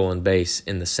a stolen base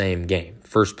in the same game.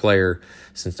 First player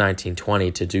since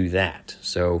 1920 to do that.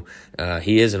 So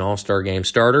he is an All-Star Game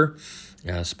starter.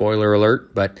 Spoiler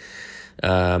alert, but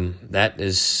that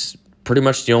is pretty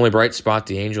much the only bright spot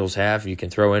the Angels have. You can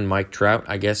throw in Mike Trout,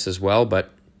 I guess, as well,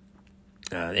 but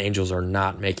the Angels are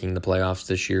not making the playoffs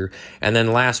this year. And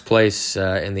then last place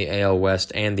in the AL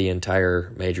West and the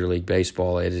entire Major League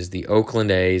Baseball, it is the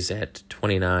Oakland A's at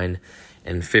 29-59.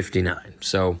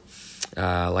 So,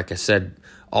 like I said,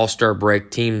 All-Star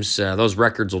break teams, those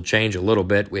records will change a little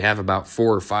bit. We have about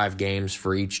 4 or 5 games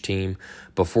for each team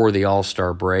before the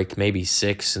All-Star break, maybe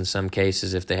 6 in some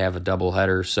cases if they have a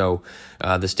doubleheader. So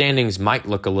the standings might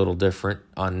look a little different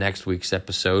on next week's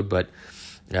episode, but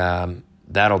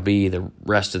that'll be the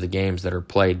rest of the games that are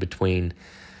played between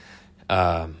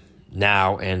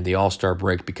now and the All-Star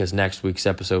break, because next week's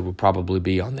episode will probably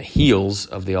be on the heels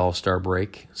of the All-Star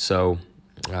break. So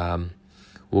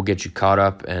we'll get you caught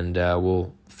up, and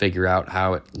we'll figure out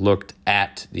how it looked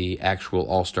at the actual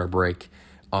All-Star break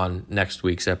on next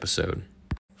week's episode.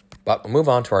 But we'll move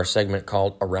on to our segment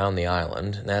called Around the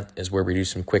Island, and that is where we do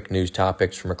some quick news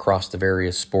topics from across the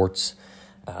various sports.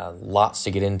 Lots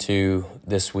to get into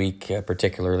this week,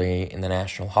 particularly in the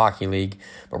National Hockey League.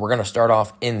 But we're going to start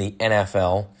off in the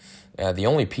NFL. The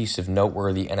only piece of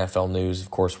noteworthy NFL news,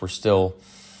 of course, we're still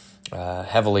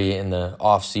heavily in the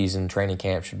off-season. Training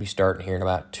camp should be starting here in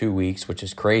about 2 weeks, which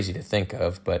is crazy to think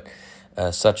of, but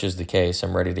such is the case.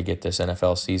 I'm ready to get this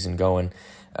NFL season going.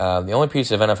 The only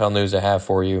piece of NFL news I have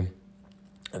for you,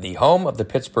 the home of the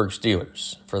Pittsburgh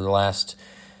Steelers for the last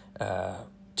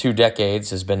 2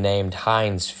 decades has been named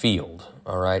Heinz Field,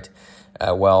 all right?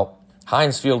 Well,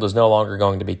 Heinz Field is no longer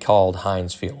going to be called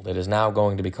Heinz Field. It is now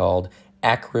going to be called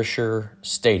Acrisure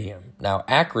Stadium. Now,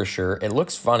 Acrisure, it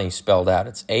looks funny spelled out.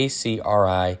 It's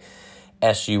Acrisure,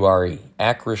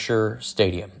 Acrisure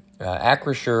Stadium.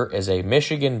 Acrisure is a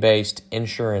Michigan-based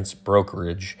insurance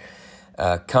brokerage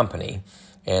company,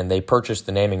 and they purchased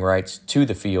the naming rights to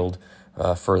the field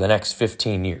for the next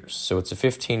 15 years. So it's a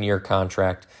 15-year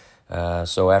contract.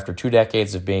 So after 2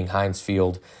 decades of being Heinz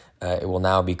Field, it will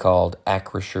now be called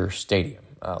Acrisure Stadium.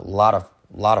 A lot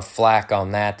of flack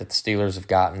on that the Steelers have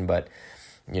gotten, but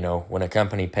you know, when a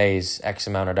company pays X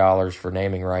amount of dollars for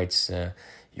naming rights,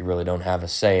 you really don't have a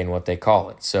say in what they call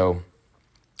it. So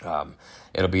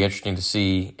it'll be interesting to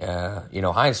see.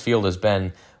 Heinz Field has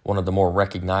been one of the more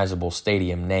recognizable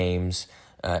stadium names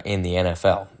in the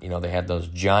NFL. You know, they had those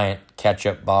giant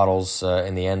ketchup bottles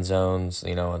in the end zones,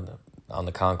 on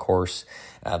the concourse.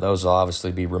 Those will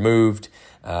obviously be removed.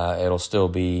 It'll still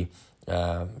be,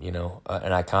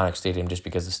 an iconic stadium just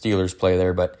because the Steelers play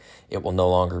there, but it will no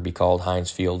longer be called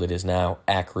Heinz Field. It is now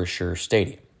Acrisure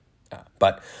Stadium.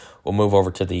 But we'll move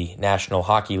over to the National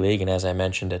Hockey League, and as I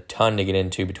mentioned, a ton to get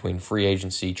into between free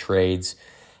agency trades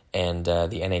and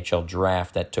the NHL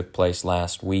draft that took place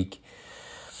last week.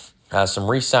 Some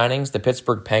re-signings. The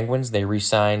Pittsburgh Penguins, they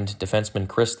re-signed defenseman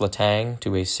Chris Letang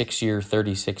to a 6-year,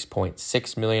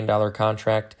 $36.6 million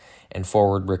contract, and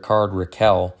forward Rickard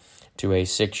Rakell to a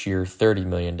 6-year, $30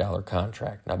 million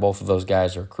contract. Now, both of those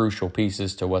guys are crucial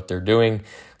pieces to what they're doing.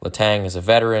 Letang is a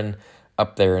veteran,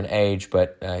 up there in age,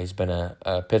 but he's been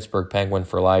a Pittsburgh Penguin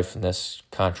for life, and this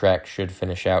contract should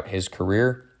finish out his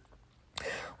career.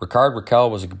 Rickard Rakell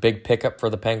was a big pickup for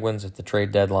the Penguins at the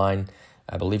trade deadline.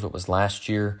 I believe it was last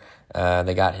year.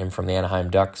 They got him from the Anaheim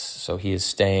Ducks, so he is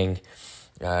staying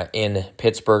in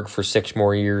Pittsburgh for 6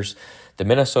 more years. The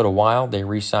Minnesota Wild, they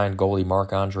re-signed goalie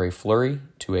Marc-Andre Fleury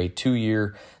to a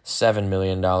 2-year, $7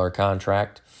 million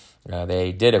contract.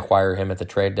 They did acquire him at the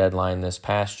trade deadline this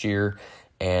past year,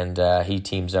 and he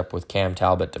teams up with Cam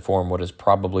Talbot to form what is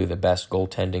probably the best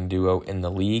goaltending duo in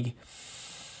the league.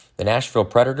 The Nashville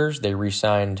Predators, they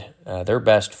re-signed their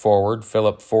best forward,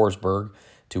 Philip Forsberg,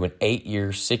 to an 8-year,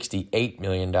 $68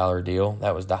 million deal.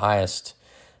 That was the highest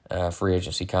free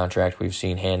agency contract we've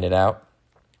seen handed out.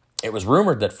 It was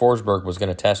rumored that Forsberg was going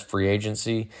to test free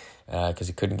agency because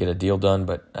he couldn't get a deal done,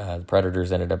 but the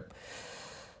Predators ended up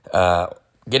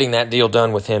getting that deal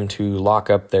done with him to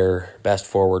lock up their best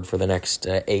forward for the next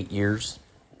 8 years.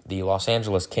 The Los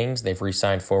Angeles Kings, they've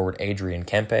re-signed forward Adrian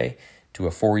Kempe to a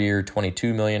 4-year,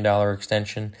 $22 million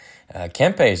extension.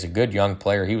 Kempe is a good young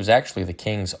player. He was actually the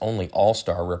Kings' only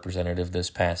all-star representative this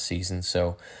past season,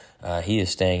 so he is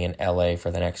staying in L.A. for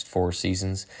the next 4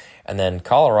 seasons. And then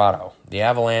Colorado, the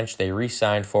Avalanche, they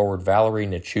re-signed forward Valeri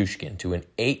Nichushkin to an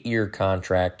 8-year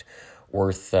contract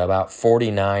worth about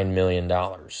 $49 million,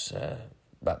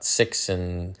 about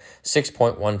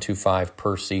 $6.125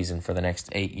 per season for the next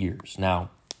 8 years.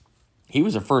 Now, he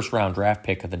was a first-round draft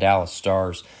pick of the Dallas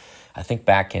Stars, I think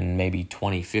back in maybe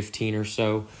 2015 or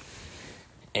so,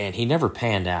 and he never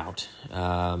panned out.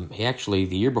 He actually,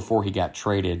 the year before he got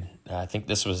traded, I think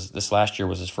this last year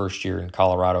was his first year in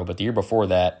Colorado, but the year before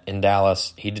that in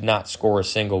Dallas, he did not score a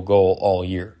single goal all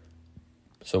year.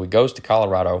 So he goes to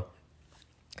Colorado,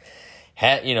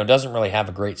 doesn't really have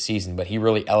a great season, but he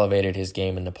really elevated his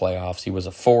game in the playoffs. He was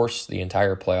a force the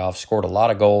entire playoffs, scored a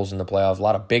lot of goals in the playoffs, a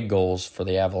lot of big goals for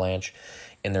the Avalanche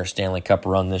in their Stanley Cup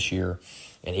run this year,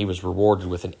 and he was rewarded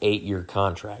with an 8-year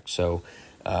contract. So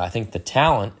I think the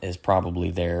talent is probably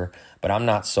there, but I'm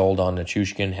not sold on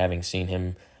Nichushkin, having seen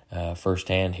him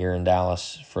firsthand here in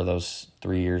Dallas for those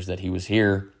 3 years that he was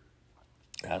here.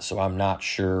 So I'm not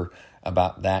sure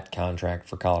about that contract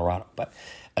for Colorado. But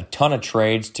a ton of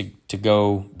trades to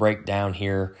go break down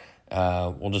here.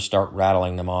 We'll just start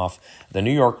rattling them off. The New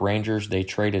York Rangers, they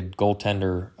traded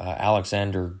goaltender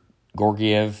Alexander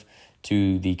Georgiev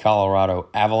to the Colorado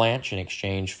Avalanche in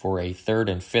exchange for a 3rd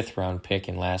and 5th round pick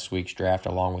in last week's draft,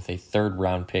 along with a 3rd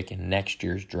round pick in next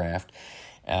year's draft.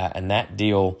 And that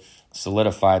deal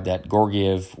solidified that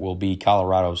Georgiev will be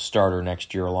Colorado's starter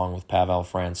next year, along with Pavel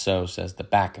Francouz as the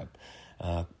backup.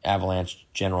 Avalanche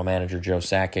general manager Joe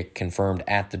Sakic confirmed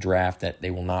at the draft that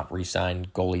they will not re-sign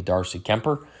goalie Darcy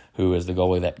Kemper, who is the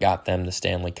goalie that got them the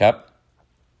Stanley Cup.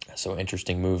 So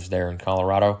interesting moves there in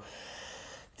Colorado.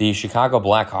 The Chicago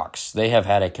Blackhawks, they have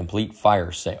had a complete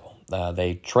fire sale.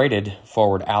 They traded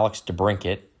forward Alex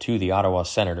DeBrincat to the Ottawa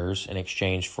Senators in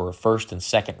exchange for a 1st and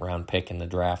 2nd round pick in the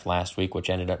draft last week,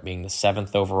 which ended up being the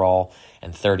 7th overall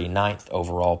and 39th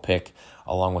overall pick,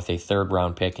 along with a 3rd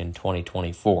round pick in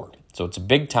 2024. So it's a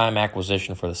big-time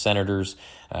acquisition for the Senators.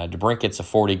 DeBrincat's a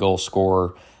 40-goal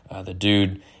scorer. The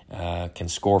dude can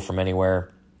score from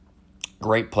anywhere.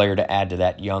 Great player to add to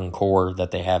that young core that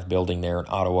they have building there in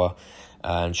Ottawa.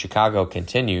 And Chicago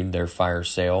continued their fire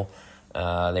sale.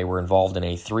 They were involved in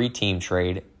a 3-team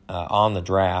trade on the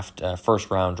draft,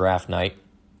 first-round draft night.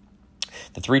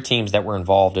 The 3 teams that were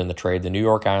involved in the trade, the New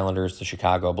York Islanders, the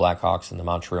Chicago Blackhawks, and the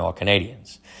Montreal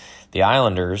Canadiens. The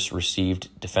Islanders received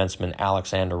defenseman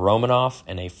Alexander Romanov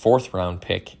and a 4th-round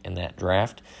pick in that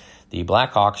draft. The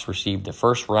Blackhawks received the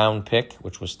 1st-round pick,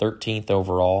 which was 13th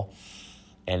overall,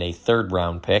 and a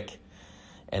 3rd-round pick.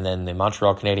 And then the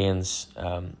Montreal Canadiens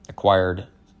acquired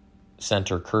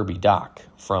center Kirby Dach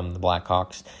from the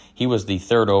Blackhawks. He was the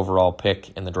 3rd overall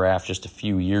pick in the draft just a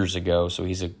few years ago, so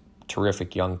he's a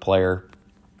terrific young player.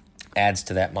 Adds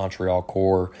to that Montreal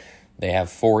core. They have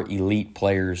 4 elite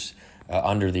players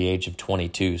under the age of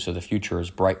 22, so the future is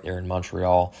bright there in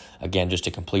Montreal. Again, just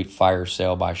a complete fire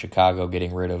sale by Chicago,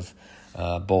 getting rid of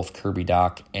both Kirby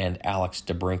Dach and Alex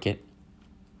DeBrincat.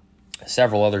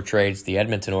 Several other trades. The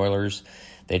Edmonton Oilers,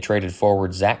 they traded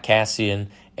forward Zach Kassian,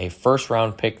 a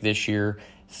 1st-round pick this year,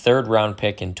 3rd-round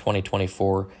pick in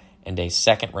 2024, and a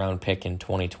 2nd-round pick in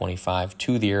 2025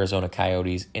 to the Arizona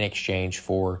Coyotes in exchange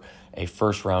for a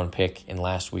 1st-round pick in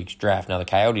last week's draft. Now, the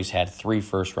Coyotes had 3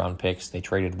 first-round picks. They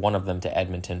traded one of them to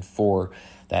Edmonton for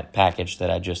that package that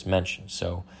I just mentioned.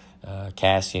 So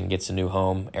Kassian gets a new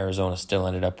home. Arizona still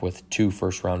ended up with 2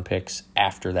 first-round picks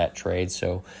after that trade,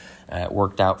 so it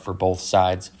worked out for both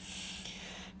sides.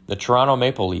 The Toronto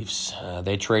Maple Leafs,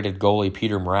 they traded goalie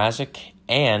Peter Mrazek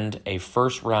and a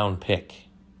 1st-round pick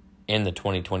in the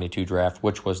 2022 draft,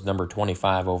 which was number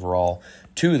 25 overall,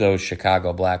 to those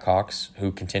Chicago Blackhawks,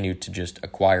 who continued to just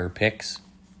acquire picks.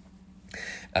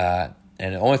 And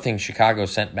the only thing Chicago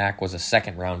sent back was a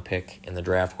 2nd-round pick in the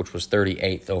draft, which was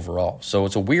 38th overall. So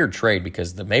it's a weird trade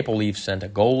because the Maple Leafs sent a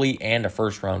goalie and a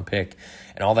 1st-round pick,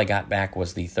 and all they got back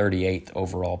was the 38th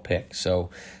overall pick. So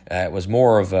it was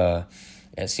more of a,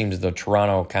 it seems as though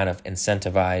Toronto kind of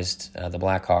incentivized the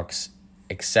Blackhawks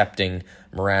accepting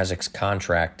Mrazek's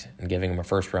contract and giving him a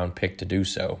 1st-round pick to do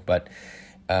so. But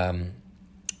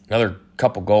Another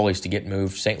couple goalies to get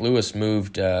moved. St. Louis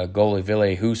moved goalie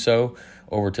Ville Husso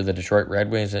over to the Detroit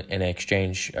Red Wings in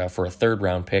exchange for a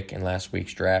third-round pick in last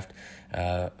week's draft.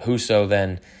 Husso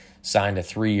then signed a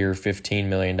 3-year, $15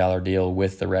 million deal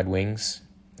with the Red Wings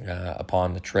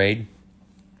upon the trade.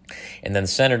 And then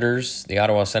the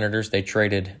Ottawa Senators, they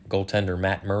traded goaltender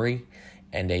Matt Murray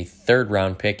and a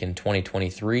third-round pick in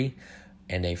 2023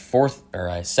 and a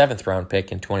seventh-round pick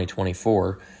in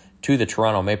 2024 to the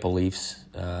Toronto Maple Leafs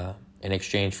in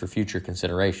exchange for future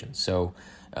consideration. So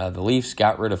the Leafs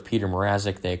got rid of Peter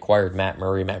Mrazek. They acquired Matt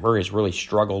Murray. Matt Murray has really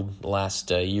struggled the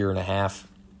last year and a half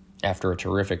after a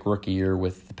terrific rookie year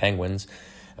with the Penguins.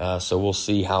 So we'll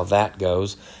see how that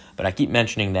goes. But I keep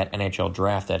mentioning that NHL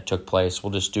draft that took place.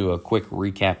 We'll just do a quick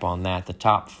recap on that. The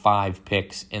top 5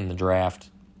 picks in the draft.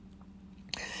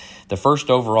 The first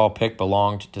overall pick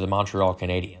belonged to the Montreal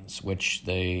Canadiens, which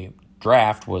the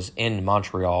draft was in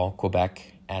Montreal,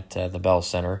 Quebec, at the Bell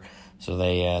Center. So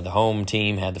the home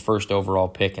team had the first overall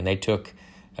pick, and they took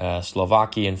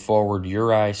Slovakian forward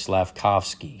Juraj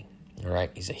Slafkovský. All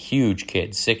right, he's a huge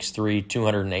kid, 6'3",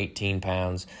 218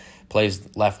 pounds,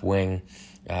 plays left wing,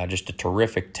 just a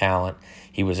terrific talent.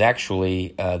 He was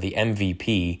actually the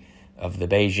MVP of the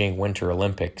Beijing Winter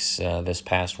Olympics this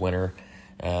past winter,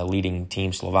 leading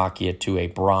Team Slovakia to a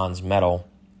bronze medal.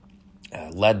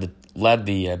 Led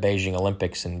the Beijing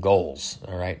Olympics in goals,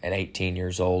 all right, at 18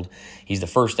 years old. He's the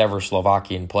first ever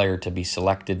Slovakian player to be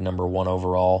selected number 1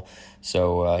 overall,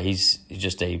 so he's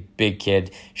just a big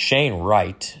kid. Shane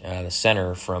Wright, the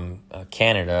center from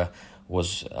Canada, it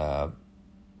was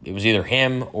either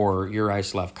him or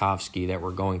Juraj Slafkovský that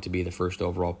were going to be the first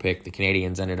overall pick. The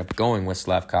Canadians ended up going with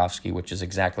Slafkovský, which is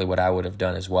exactly what I would have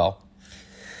done as well.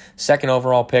 Second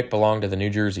overall pick belonged to the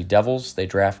New Jersey Devils. They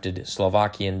drafted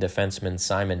Slovakian defenseman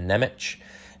Simon Nemec,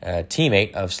 a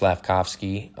teammate of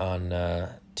Slafkovský on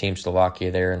Team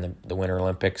Slovakia there in the Winter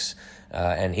Olympics.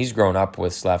 And he's grown up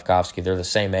with Slafkovský. They're the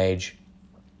same age.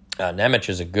 Nemec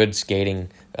is a good skating,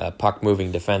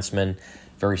 puck-moving defenseman,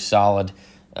 very solid.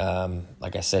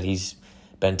 Like I said, he's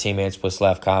been teammates with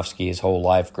Slafkovský his whole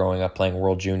life, growing up playing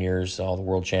World Juniors, all the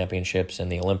World Championships,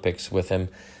 and the Olympics with him.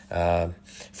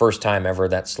 First time ever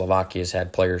that Slovakia has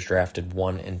had players drafted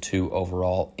 1 and 2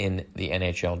 overall in the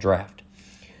NHL draft.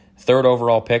 Third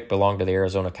overall pick belonged to the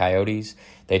Arizona Coyotes.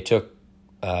 They took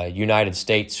United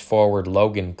States forward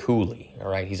Logan Cooley. All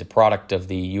right, he's a product of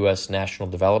the U.S. National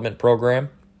Development Program,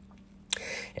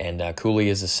 and Cooley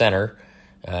is a center.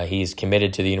 He's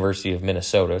committed to the University of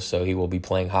Minnesota, so he will be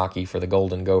playing hockey for the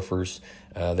Golden Gophers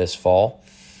this fall.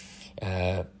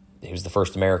 He was the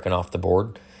first American off the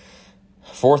board.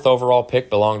 Fourth overall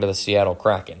pick belonged to the Seattle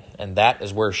Kraken, and that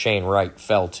is where Shane Wright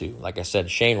fell to. Like I said,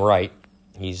 Shane Wright,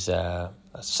 he's a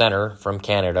center from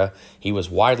Canada. He was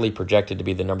widely projected to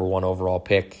be the number 1 overall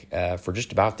pick for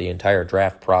just about the entire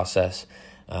draft process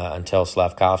until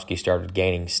Slafkovský started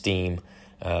gaining steam,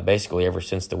 basically ever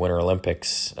since the Winter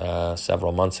Olympics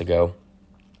several months ago.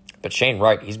 But Shane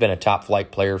Wright, he's been a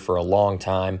top-flight player for a long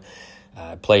time,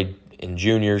 played in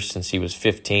juniors since he was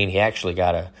 15. He actually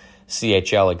got a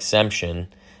CHL exemption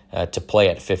to play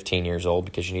at 15 years old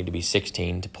because you need to be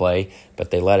 16 to play,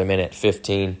 but they let him in at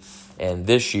 15. And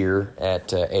this year,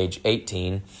 at age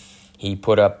 18, he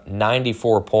put up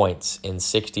 94 points in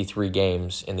 63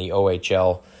 games in the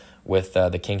OHL with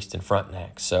the Kingston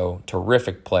Frontenacs. So,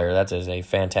 terrific player. That is a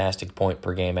fantastic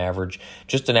point-per-game average.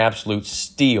 Just an absolute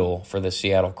steal for the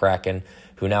Seattle Kraken,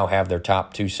 who now have their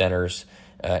top 2 centers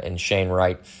in Shane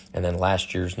Wright, and then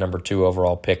last year's number 2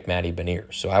 overall pick, Matty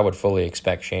Beniers. So I would fully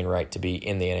expect Shane Wright to be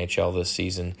in the NHL this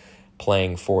season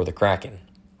playing for the Kraken.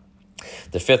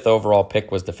 The 5th overall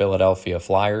pick was the Philadelphia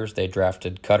Flyers. They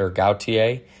drafted Cutter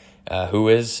Gauthier, who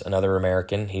is another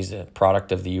American. He's a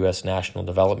product of the U.S. National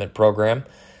Development Program,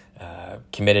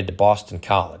 committed to Boston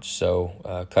College.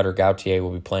 So Cutter Gauthier will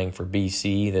be playing for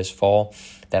BC this fall.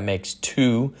 That makes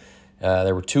 2.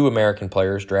 There were 2 American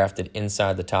players drafted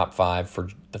inside the top 5 for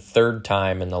the 3rd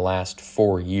time in the last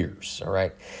 4 years. All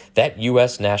right, that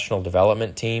U.S. National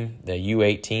Development team, the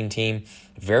U18 team,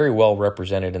 very well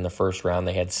represented in the first round.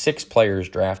 They had 6 players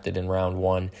drafted in round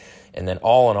 1, and then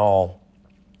all in all,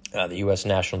 the U.S.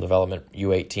 National Development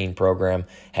U18 program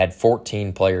had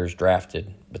 14 players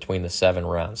drafted between the 7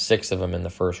 rounds, 6 of them in the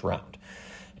first round,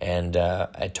 and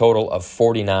a total of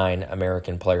 49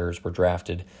 American players were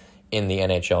drafted in the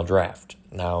NHL draft.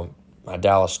 Now, my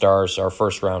Dallas Stars, our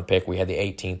first-round pick, we had the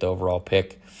 18th overall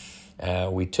pick.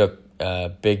 We took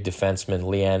big defenseman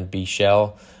Lian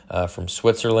Bichel from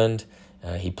Switzerland.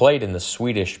 He played in the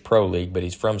Swedish Pro League, but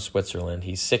he's from Switzerland.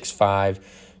 He's 6'5",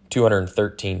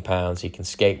 213 pounds. He can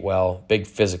skate well, big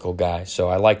physical guy. So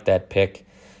I like that pick.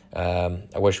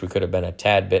 I wish we could have been a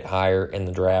tad bit higher in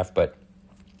the draft, but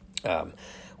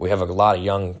we have a lot of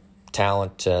young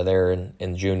talent there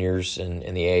in juniors and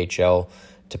in the AHL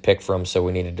to pick from, so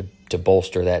we needed to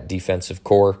bolster that defensive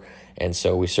core, and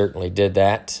so we certainly did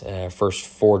that. First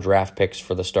 4 draft picks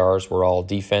for the Stars were all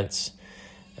defense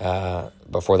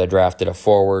before they drafted a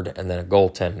forward and then a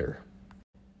goaltender.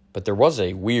 But there was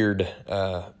a weird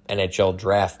NHL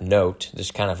draft note,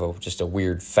 just a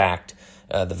weird fact.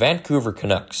 The Vancouver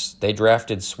Canucks, they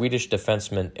drafted Swedish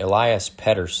defenseman Elias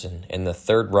Pettersson in the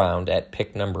 3rd round at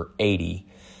pick number 80,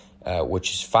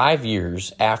 which is 5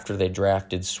 years after they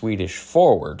drafted Swedish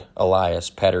forward Elias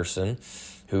Pettersson,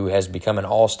 who has become an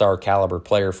all-star caliber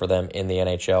player for them in the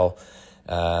NHL,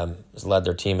 has led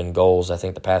their team in goals, I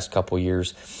think, the past couple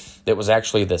years. It was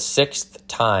actually the 6th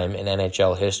time in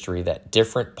NHL history that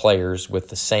different players with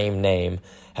the same name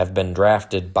have been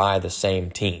drafted by the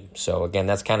same team. So, again,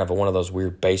 that's kind of one of those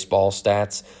weird baseball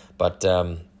stats. But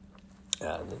the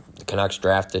Canucks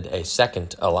drafted a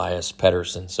second Elias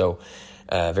Pettersson. So,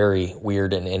 very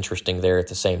weird and interesting there at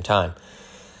the same time.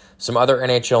 Some other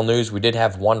NHL news. We did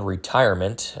have one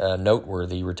retirement,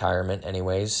 noteworthy retirement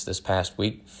anyways, this past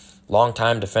week.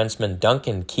 Longtime defenseman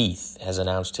Duncan Keith has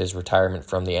announced his retirement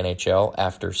from the NHL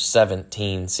after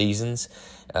 17 seasons.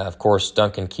 Of course,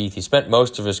 Duncan Keith, he spent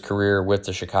most of his career with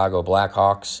the Chicago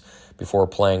Blackhawks before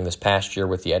playing this past year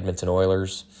with the Edmonton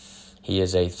Oilers. He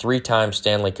is a 3-time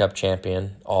Stanley Cup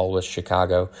champion, all with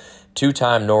Chicago,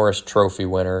 2-time Norris Trophy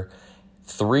winner,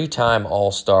 3-time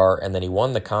All-Star, and then he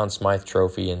won the Conn Smythe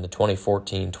Trophy in the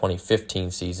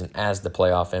 2014-2015 season as the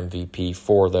playoff MVP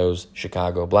for those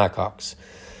Chicago Blackhawks.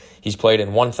 He's played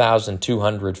in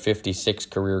 1,256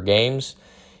 career games.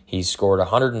 He's scored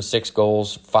 106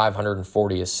 goals,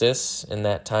 540 assists in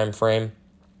that time frame.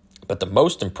 But the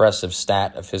most impressive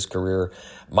stat of his career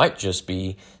might just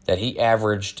be that he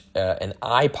averaged an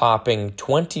eye-popping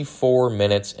 24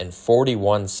 minutes and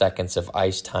 41 seconds of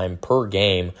ice time per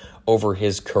game over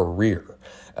his career.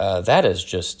 That is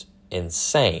just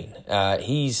insane.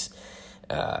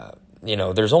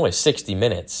 There's only 60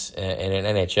 minutes in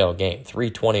an NHL game, 3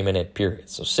 20-minute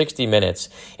periods. So 60 minutes,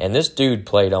 and this dude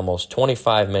played almost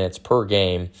 25 minutes per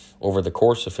game over the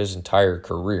course of his entire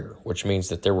career, which means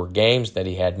that there were games that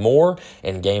he had more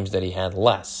and games that he had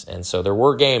less. And so there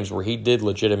were games where he did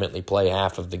legitimately play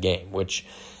half of the game, which,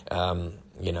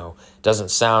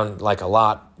 doesn't sound like a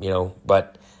lot,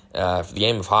 but for the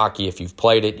game of hockey, if you've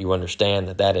played it, you understand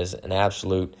that is an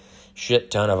absolute shit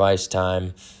ton of ice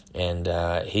time. And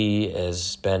he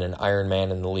has been an Iron Man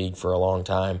in the league for a long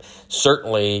time.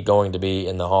 Certainly going to be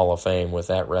in the Hall of Fame with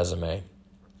that resume.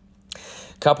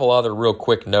 A couple other real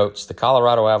quick notes. The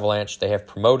Colorado Avalanche, they have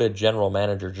promoted general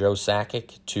manager Joe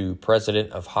Sakic to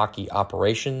president of hockey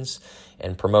operations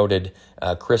and promoted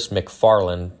Chris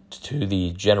McFarland to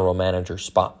the general manager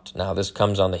spot. Now, this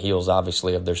comes on the heels,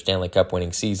 obviously, of their Stanley Cup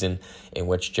winning season in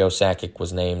which Joe Sakic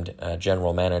was named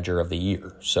general manager of the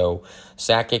year. So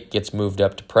Sakic gets moved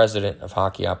up to president of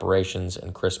hockey operations,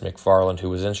 and Chris McFarland, who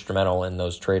was instrumental in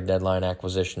those trade deadline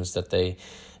acquisitions that they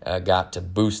got to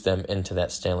boost them into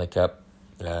that Stanley Cup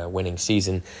winning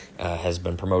season, has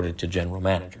been promoted to general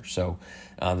manager. So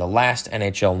the last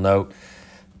NHL note,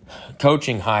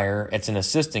 coaching hire, it's an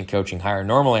assistant coaching hire.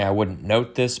 Normally I wouldn't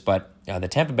note this, but the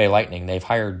Tampa Bay Lightning, they've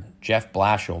hired Jeff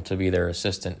Blashill to be their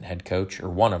assistant head coach, or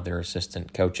one of their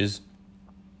assistant coaches.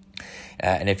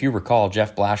 And if you recall,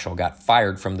 Jeff Blashill got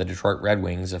fired from the Detroit Red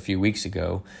Wings a few weeks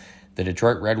ago. The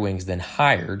Detroit Red Wings then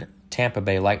hired Tampa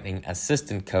Bay Lightning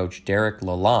assistant coach Derek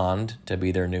Lalonde to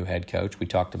be their new head coach. We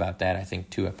talked about that, I think,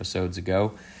 2 episodes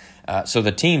ago. So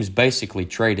the teams basically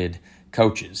traded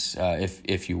coaches,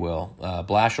 if you will.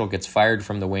 Blashill gets fired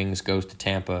from the Wings, goes to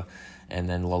Tampa, and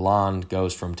then Lalonde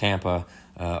goes from Tampa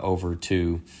over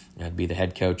to be the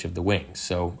head coach of the Wings.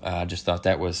 So I just thought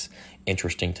that was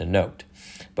interesting to note.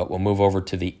 But we'll move over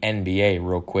to the NBA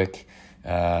real quick.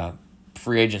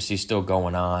 Free agency still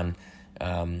going on.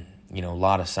 A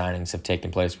lot of signings have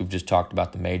taken place. We've just talked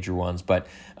about the major ones. But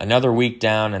another week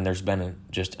down, and there's been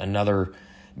just another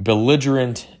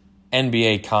belligerent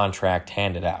NBA contract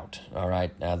handed out. All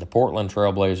right, the Portland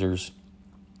Trailblazers,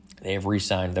 they have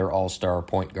re-signed their all-star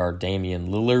point guard Damian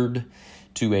Lillard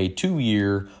to a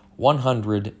 2-year,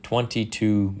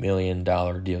 $122 million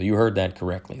deal. You heard that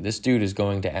correctly. This dude is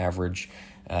going to average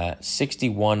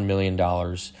 $61 million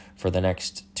for the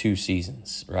next 2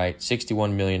 seasons, right?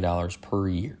 $61 million per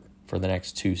year for the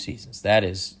next 2 seasons. That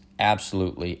is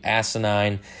absolutely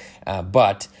asinine,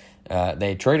 but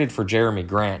they traded for Jeremy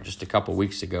Grant just a couple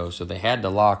weeks ago, so they had to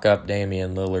lock up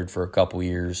Damian Lillard for a couple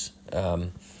years.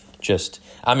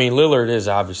 Lillard is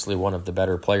obviously one of the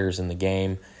better players in the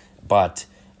game, but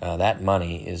that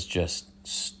money is just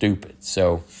stupid.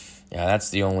 So that's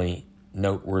the only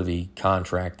noteworthy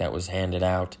contract that was handed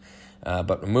out.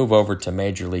 But we move over to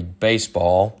Major League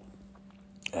Baseball.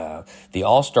 The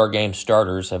All-Star Game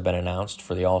starters have been announced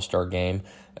for the All-Star Game,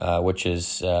 which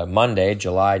is Monday,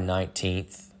 July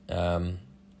 19th,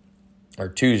 or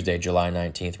Tuesday, July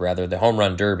 19th, rather. The Home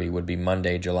Run Derby would be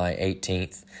Monday, July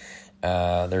 18th.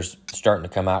 They're starting to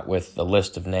come out with a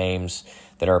list of names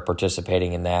that are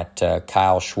participating in that.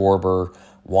 Kyle Schwarber,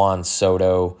 Juan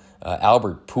Soto,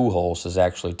 Albert Pujols is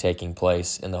actually taking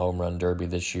place in the Home Run Derby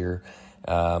this year.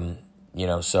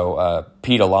 So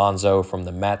Pete Alonso from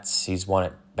the Mets, he's won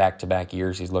it back-to-back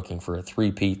years. He's looking for a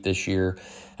three-peat this year.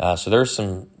 So there's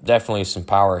definitely some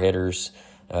power hitters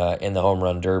in the Home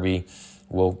Run Derby.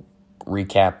 We'll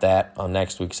recap that on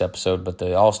next week's episode, but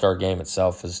the All-Star Game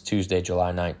itself is Tuesday,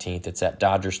 July 19th. It's at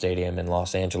Dodger Stadium in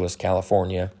Los Angeles,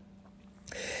 California.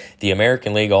 The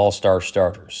American League All-Star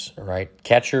starters, all right?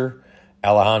 Catcher,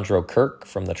 Alejandro Kirk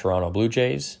from the Toronto Blue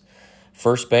Jays.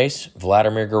 First base,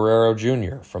 Vladimir Guerrero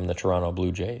Jr. from the Toronto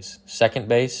Blue Jays. Second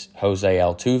base, Jose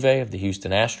Altuve of the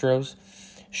Houston Astros.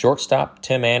 Shortstop,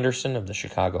 Tim Anderson of the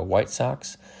Chicago White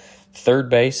Sox. Third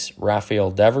base, Rafael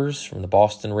Devers from the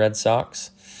Boston Red Sox.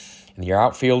 And your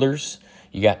outfielders,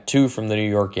 you got two from the New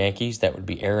York Yankees. That would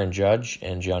be Aaron Judge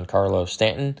and Giancarlo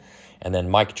Stanton. And then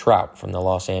Mike Trout from the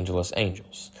Los Angeles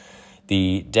Angels.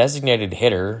 The designated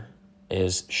hitter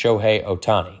is Shohei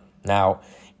Ohtani. Now,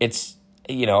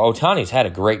 Ohtani's had a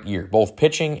great year, both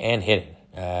pitching and hitting.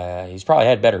 He's probably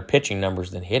had better pitching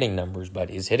numbers than hitting numbers, but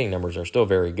his hitting numbers are still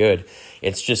very good.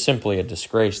 It's just simply a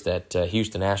disgrace that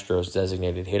Houston Astros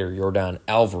designated hitter Yordan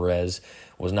Alvarez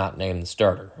was not named the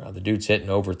starter. The dude's hitting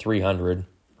over 300,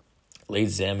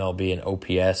 leads the MLB in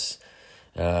OPS,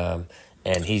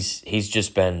 and he's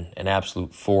just been an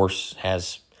absolute force,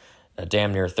 has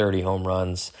damn near 30 home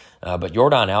runs. But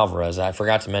Yordan Alvarez, I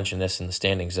forgot to mention this in the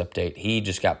standings update, he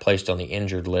just got placed on the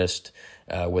injured list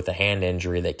with a hand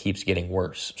injury that keeps getting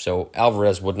worse. So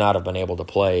Alvarez would not have been able to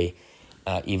play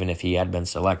even if he had been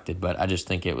selected. But I just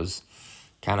think it was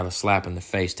kind of a slap in the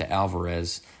face to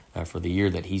Alvarez for the year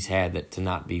that he's had that to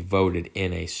not be voted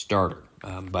in a starter.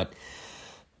 But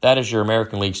that is your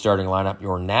American League starting lineup.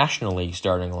 Your National League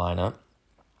starting lineup: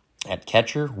 at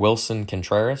catcher, Wilson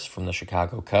Contreras from the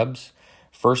Chicago Cubs.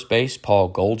 First base, Paul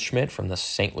Goldschmidt from the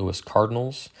St. Louis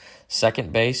Cardinals.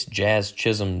 Second base, Jazz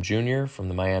Chisholm Jr. from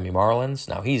the Miami Marlins.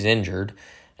 Now, he's injured,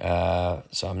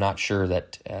 so I'm not sure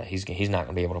that he's not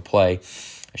going to be able to play.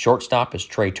 Shortstop is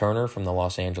Trey Turner from the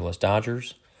Los Angeles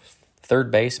Dodgers.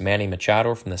 Third base, Manny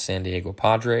Machado from the San Diego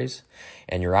Padres.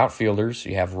 And your outfielders,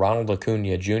 you have Ronald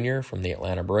Acuna Jr. from the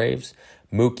Atlanta Braves,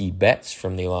 Mookie Betts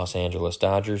from the Los Angeles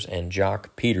Dodgers, and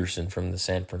Jock Peterson from the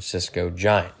San Francisco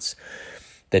Giants.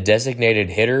 The designated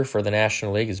hitter for the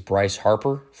National League is Bryce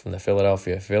Harper from the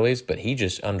Philadelphia Phillies, but he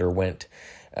just underwent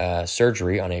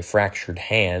surgery on a fractured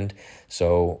hand,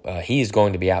 so he's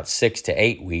going to be out 6 to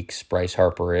 8 weeks, Bryce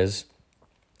Harper is,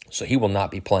 so he will not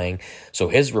be playing. So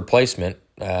his replacement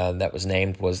that was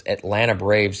named was Atlanta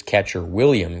Braves catcher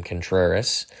William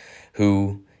Contreras,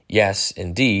 who, yes,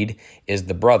 indeed, is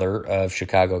the brother of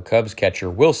Chicago Cubs catcher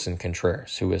Wilson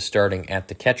Contreras, who is starting at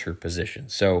the catcher position.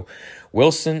 So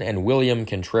Wilson and William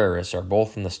Contreras are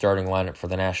both in the starting lineup for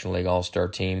the National League All-Star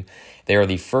team. They are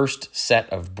the first set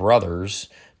of brothers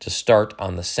to start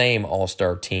on the same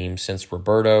All-Star team since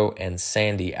Roberto and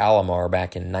Sandy Alomar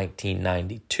back in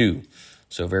 1992.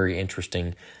 So very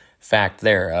interesting fact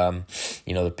there.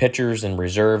 The pitchers and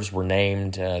reserves were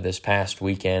named this past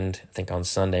weekend, I think on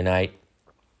Sunday night.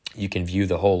 You can view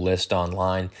the whole list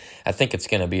online. I think it's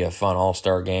going to be a fun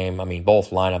All-Star game. I mean, both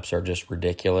lineups are just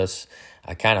ridiculous.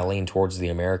 I kind of lean towards the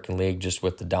American League just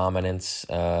with the dominance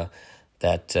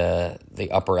that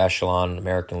the upper echelon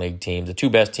American League teams, the two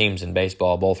best teams in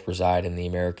baseball, both reside in the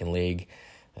American League.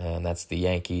 That's the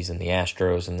Yankees and the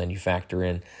Astros, and then you factor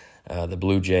in the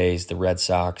Blue Jays, the Red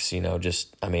Sox.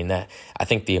 I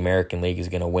think the American League is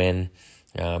going to win.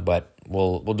 But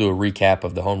we'll do a recap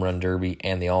of the Home Run Derby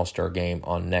and the All-Star Game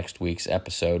on next week's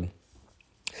episode.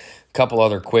 A couple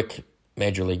other quick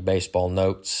Major League Baseball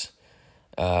notes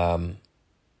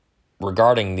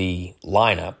regarding the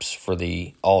lineups for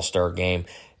the All-Star Game.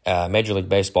 Major League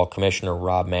Baseball Commissioner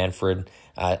Rob Manfred,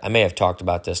 I may have talked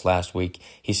about this last week.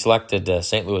 He selected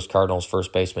St. Louis Cardinals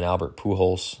first baseman Albert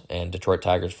Pujols and Detroit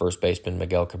Tigers first baseman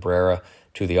Miguel Cabrera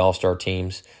to the All-Star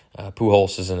teams.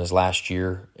 Pujols is in his last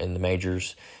year in the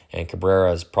majors, and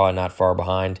Cabrera is probably not far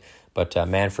behind. But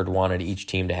Manfred wanted each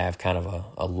team to have kind of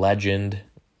a legend,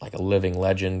 like a living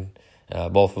legend.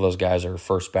 Both of those guys are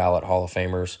first ballot Hall of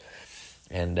Famers,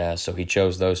 and so he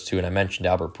chose those two. And I mentioned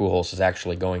Albert Pujols is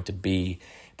actually going to be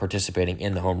participating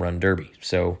in the Home Run Derby.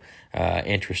 So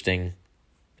interesting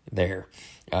there.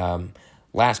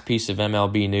 Last piece of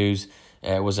MLB news.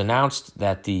 It was announced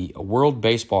that the World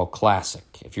Baseball Classic,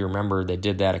 if you remember, they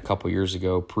did that a couple years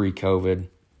ago, pre-COVID,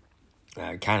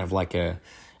 kind of like a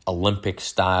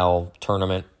Olympic-style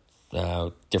tournament,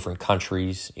 different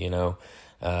countries,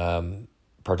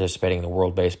 participating in the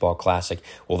World Baseball Classic.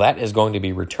 Well, that is going to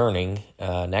be returning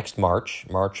next March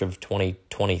of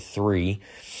 2023.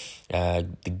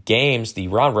 The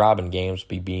round-robin games will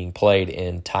be being played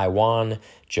in Taiwan,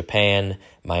 Japan,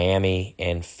 Miami,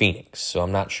 and Phoenix. So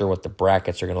I'm not sure what the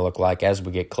brackets are going to look like. As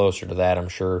we get closer to that, I'm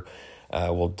sure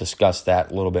we'll discuss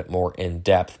that a little bit more in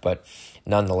depth. But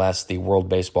nonetheless, the World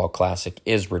Baseball Classic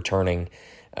is returning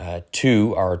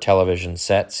to our television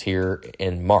sets here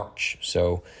in March.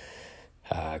 So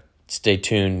stay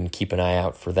tuned and keep an eye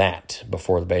out for that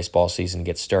before the baseball season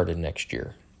gets started next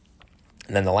year.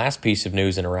 And then the last piece of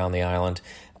news in around the island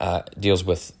deals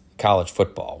with college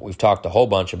football. We've talked a whole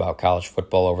bunch about college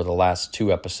football over the last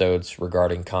 2 episodes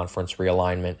regarding conference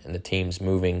realignment and the teams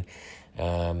moving,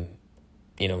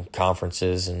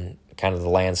 conferences and kind of the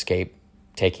landscape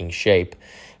taking shape.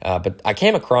 But I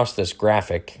came across this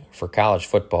graphic for college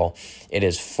football. It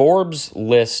is Forbes'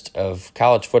 list of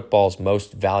college football's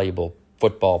most valuable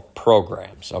football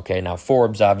programs. Okay, now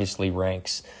Forbes obviously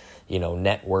ranks,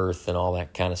 net worth and all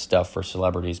that kind of stuff for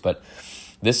celebrities, but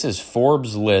this is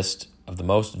Forbes' list of the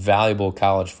most valuable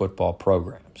college football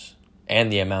programs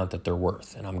and the amount that they're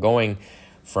worth. And I'm going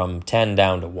from 10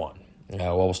 down to 1.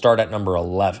 We'll start at number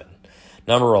 11.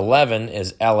 Number 11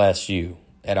 is LSU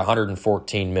at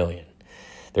 $114 million.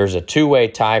 There's a two-way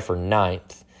tie for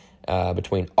 9th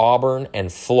between Auburn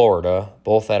and Florida,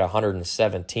 both at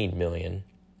 $117 million.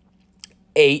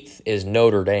 8th is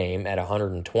Notre Dame at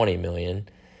 $120 million.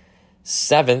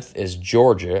 7th is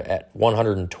Georgia at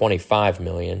 $125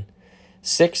 million.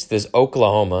 6th is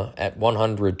Oklahoma at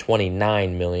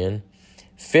 $129 million.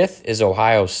 5th is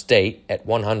Ohio State at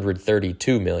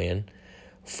 $132 million.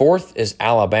 4th is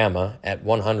Alabama at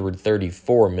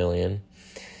 $134 million.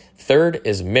 3rd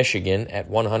is Michigan at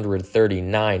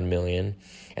 $139 million.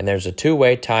 And there's a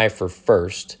two-way tie for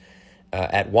 1st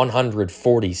at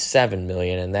 $147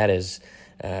 million, and that is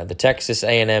the Texas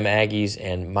A&M Aggies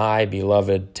and my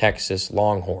beloved Texas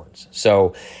Longhorns.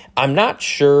 So I'm not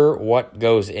sure what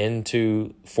goes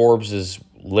into Forbes'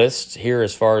 list here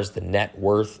as far as the net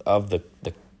worth of the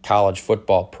college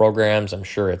football programs. I'm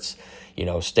sure it's,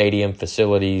 stadium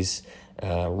facilities,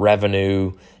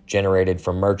 revenue generated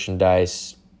from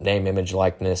merchandise, name, image,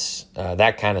 likeness,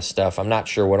 that kind of stuff. I'm not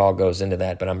sure what all goes into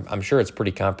that, but I'm sure it's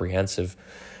pretty comprehensive.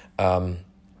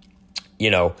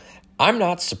 I'm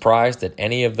not surprised that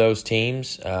any of those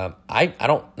teams. I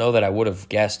don't know that I would have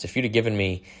guessed. If you'd have given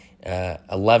me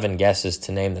 11 guesses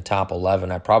to name the top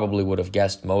 11, I probably would have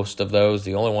guessed most of those.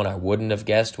 The only one I wouldn't have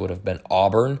guessed would have been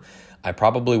Auburn. I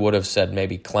probably would have said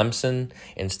maybe Clemson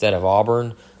instead of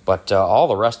Auburn. But all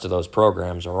the rest of those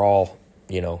programs are all,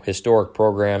 historic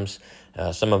programs.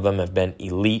 Some of them have been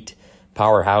elite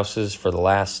powerhouses for the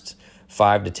last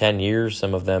 5 to 10 years.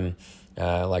 Some of them,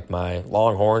 like my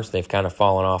Longhorns, they've kind of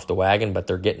fallen off the wagon, but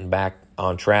they're getting back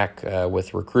on track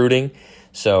with recruiting.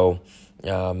 So,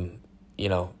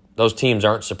 those teams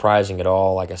aren't surprising at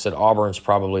all. Like I said, Auburn's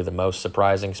probably the most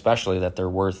surprising, especially that they're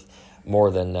worth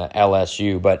more than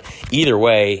LSU. But either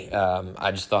way,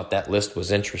 I just thought that list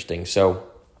was interesting. So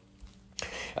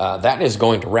that is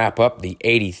going to wrap up the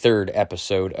 83rd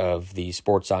episode of the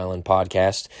Sports Island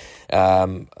podcast.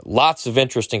 Lots of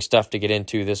interesting stuff to get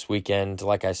into this weekend.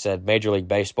 Like I said, Major League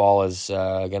Baseball is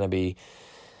going to be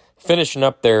finishing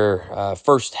up their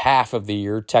first half of the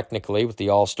year, technically, with the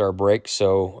All-Star break.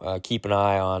 So keep an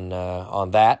eye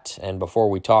on that. And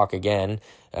before we talk again,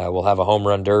 we'll have a home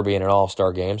run derby and an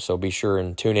All-Star game. So be sure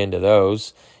and tune into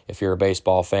those if you're a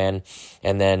baseball fan.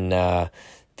 And then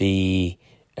the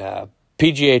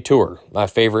PGA Tour, my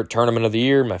favorite tournament of the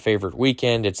year, my favorite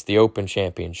weekend. It's the Open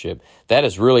Championship. That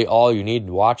is really all you need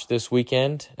to watch this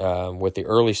weekend. With the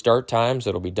early start times,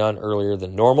 it'll be done earlier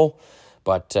than normal.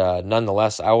 But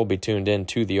nonetheless, I will be tuned in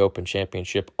to the Open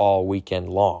Championship all weekend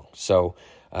long. So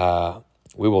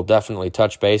we will definitely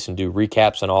touch base and do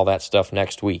recaps and all that stuff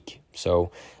next week.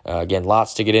 So again,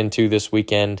 lots to get into this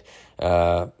weekend.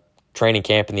 Training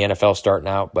camp in the NFL starting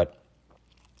out, but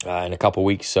in a couple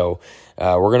weeks. So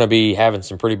we're going to be having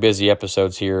some pretty busy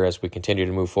episodes here as we continue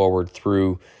to move forward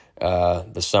through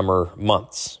the summer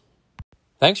months.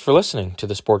 Thanks for listening to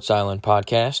the Sports Island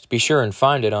Podcast. Be sure and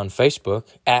find it on Facebook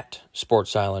at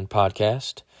Sports Island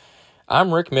Podcast.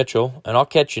 I'm Rick Mitchell, and I'll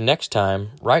catch you next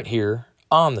time right here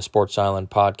on the Sports Island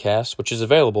Podcast, which is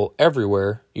available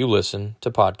everywhere you listen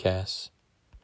to podcasts.